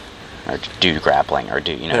jiu-jitsu, or do grappling, or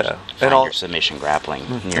do, you know, find your submission grappling.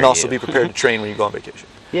 And also be prepared to train when you go on vacation.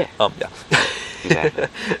 Yeah. Yeah. Exactly.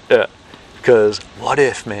 Yeah. Because what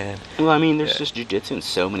if, man? Well, I mean, there's just jiu-jitsu in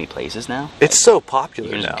so many places now. It's so popular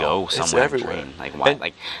now. You can just go somewhere and everywhere. train. Like, why?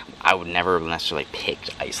 Like, I would never necessarily pick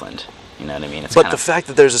Iceland. You know what I mean? It's but the fact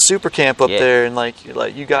that there's a super camp up there, and like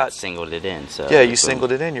you got singled it in. So yeah, you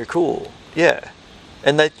singled it in. You're cool. Yeah,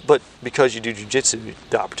 but because you do jiu-jitsu,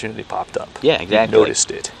 the opportunity popped up. Yeah, exactly. You noticed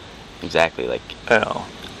it. Exactly. Like,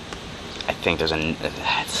 I think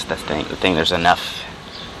that's the thing. There's enough.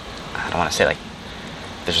 I don't want to say like.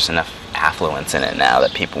 There's just enough affluence in it now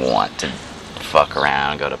that people want to fuck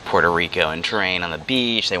around, go to Puerto Rico and train on the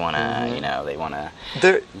beach. They want to, you know, they want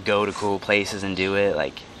to go to cool places and do it.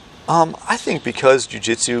 Like, I think because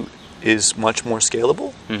jiu-jitsu is much more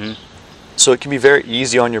scalable, so it can be very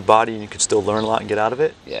easy on your body, and you can still learn a lot and get out of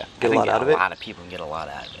it. Yeah, get a lot out of it. A lot of people can get a lot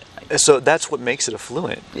out of it. Like, so that's what makes it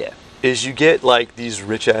affluent. Yeah, is you get like these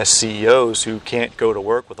rich ass CEOs who can't go to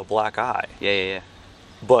work with a black eye. Yeah.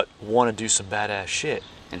 But want to do some badass shit.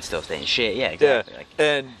 And still stay in shit. Yeah, exactly. Yeah.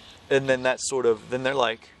 Like, and then that's sort of, then they're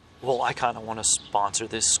like, well, I kind of want to sponsor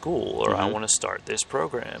this school, or I want to start this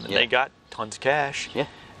program. And they got tons of cash. Yeah.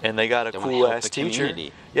 And they got a cool ass teacher.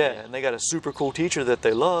 Community. Yeah, and they got a super cool teacher that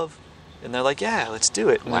they love. And they're like, yeah, let's do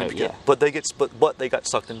it. Right, But they got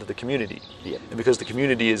sucked into the community. Yeah. And because the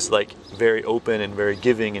community is like very open and very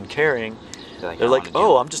giving and caring, they're like,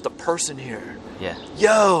 oh, I'm just a person here. Yeah.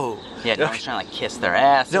 Yo. Yeah, no one's trying to like kiss their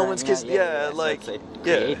ass. No one's kissing. Like so it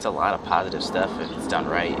creates a lot of positive stuff if it's done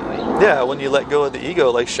right. Like, yeah, when you let go of the ego,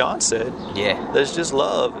 like Sean said. Yeah. There's just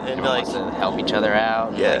love and everyone like wants to help each other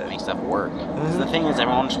out. And, like, make stuff work. So the thing is,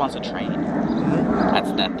 everyone just wants to train. That's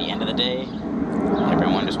at the end of the day.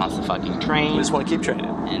 Everyone just wants to fucking train. We just want to keep training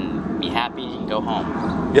and be happy and go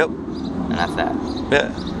home. Yep. And that's that.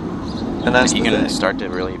 Yeah. And that's if you can start to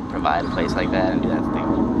really provide a place like that and do that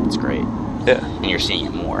thing, it's great. Yeah. And you're seeing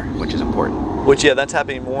it more, which is important. Which, yeah, that's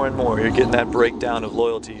happening more and more. You're getting that breakdown of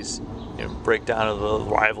loyalties, breakdown of the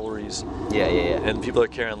rivalries. Yeah. And people are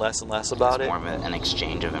caring less and less about it's it. more of an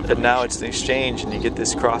exchange of information. And now it's an exchange, and you get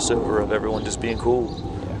this crossover of everyone just being cool.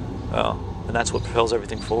 Yeah. And that's what propels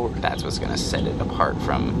everything forward. That's what's going to set it apart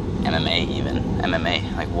from MMA even.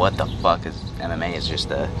 MMA, like what the fuck is... MMA is just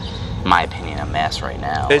my opinion, a mess right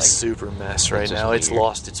now. It's super mess right now. It's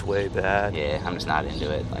lost its way bad. Yeah, I'm just not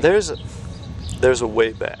into it. Like, there's a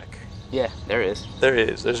way back. Yeah, there is. There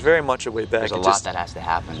is. There's very much a way back. There's a lot that has to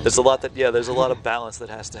happen. There's a lot there's a lot of balance that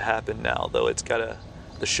has to happen now, though. It's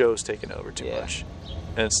the show's taken over too much.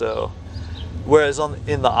 And so, whereas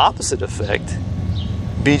in the opposite effect,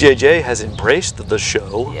 BJJ has embraced the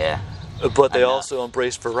show. Yeah. But they also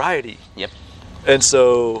embrace variety. Yep. And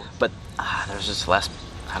so... But there's just less...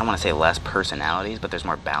 I don't want to say less personalities, but there's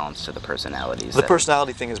more balance to the personalities. The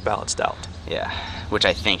personality thing is balanced out. Yeah, which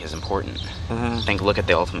I think is important. I think, look at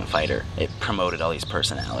The Ultimate Fighter. It promoted all these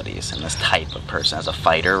personalities and this type of person as a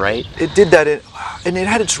fighter, right? It did that, and it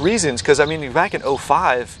had its reasons, because, I mean, back in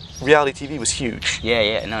 2005, reality TV was huge.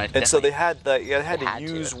 Yeah, no, and so they had to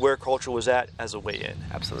use where culture was at as a way in.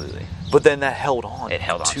 Absolutely. But then that held on. It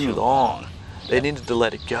held on too long. They needed to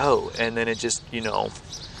let it go, and then it just,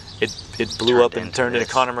 it blew up and turned into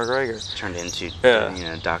Conor McGregor. Turned into,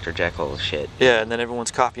 Dr. Jekyll shit. Yeah, and then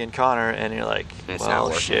everyone's copying Conor, and you're like, It's not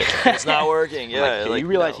working. Shit, it's not working. Yeah, you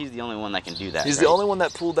realize he's the only one that can do that. He's the only one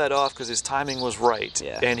that pulled that off because his timing was right,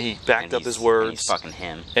 and he backed up his words. And he's fucking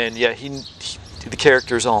him. And yeah, the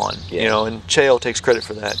character's on, and Chael takes credit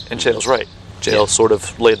for that, and Chael's right. Chael sort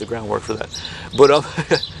of laid the groundwork for that, but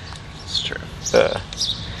it's true.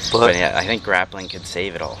 But yeah, I think grappling could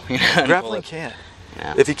save it all. Grappling can.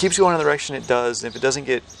 Yeah. If he keeps going in the direction it does, if it doesn't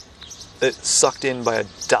get sucked in by a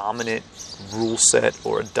dominant rule set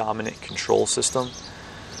or a dominant control system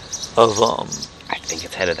of I think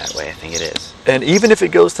it's headed that way. I think it is. And even if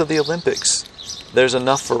it goes to the Olympics, there's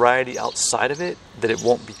enough variety outside of it that it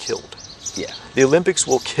won't be killed. Yeah. The Olympics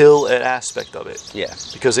will kill an aspect of it. Yeah.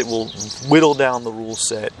 Because it will whittle down the rule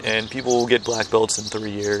set, and people will get black belts in 3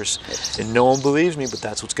 years. And no one believes me, but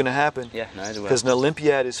that's what's going to happen. Yeah, no, I do. Because an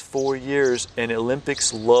Olympiad is 4 years, and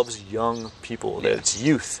Olympics loves young people. Yeah. It's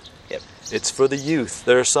youth. Yep. It's for the youth.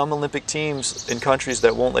 There are some Olympic teams in countries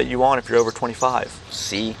that won't let you on if you're over 25.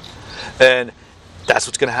 See? And that's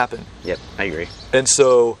what's going to happen. Yep, I agree. And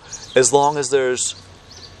so, as long as that's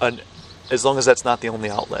not the only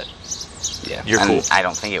outlet, yeah, you're cool. I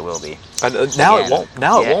don't think it will be. Now it won't.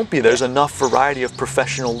 Now it won't be. There's enough variety of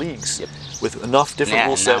professional leagues with enough different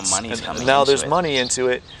rule sets. Now there's money into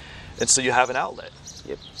it, and so you have an outlet.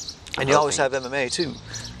 Yep. And you always have MMA too.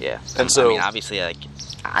 Yeah. And so, I mean, obviously,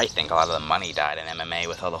 I think a lot of the money died in MMA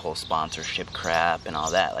with all the whole sponsorship crap and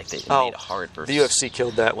all that. Like, they made it hard for... The UFC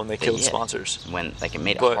killed that when they killed sponsors. When, it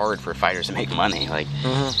made it hard for fighters to make money. Like...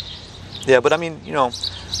 Mm-hmm. Yeah, but I mean,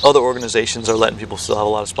 other organizations are letting people still have a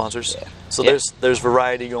lot of sponsors. Yeah. So there's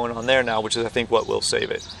variety going on there now, which is, I think, what will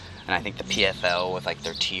save it. And I think the PFL with,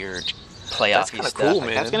 their tiered playoff that's kind of cool,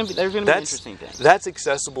 man. There's going to be an interesting thing. That's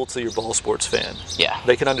accessible to your ball sports fan. Yeah.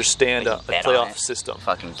 They can understand a playoff system.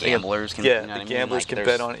 Fucking gamblers can, the gamblers can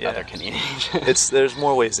bet on it. Yeah. Other Canadians. There's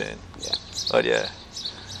more ways in. Yeah. But yeah.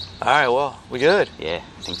 All right, well, we good? Yeah,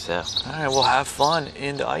 I think so. All right, we'll have fun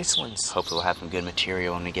in the Icelands. Hopefully we'll have some good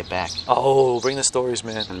material when we get back. Oh, bring the stories,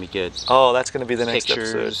 man. It's going to be good. Oh, that's going to be the next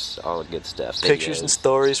Pictures, episode. all the good stuff. Pictures and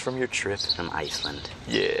stories from your trip. From Iceland.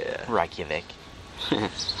 Yeah. Reykjavik.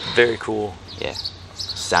 Very cool. Yeah.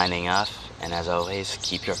 Signing off, and as always,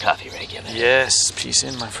 keep your coffee regular. Yes, peace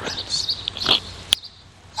in, my friends.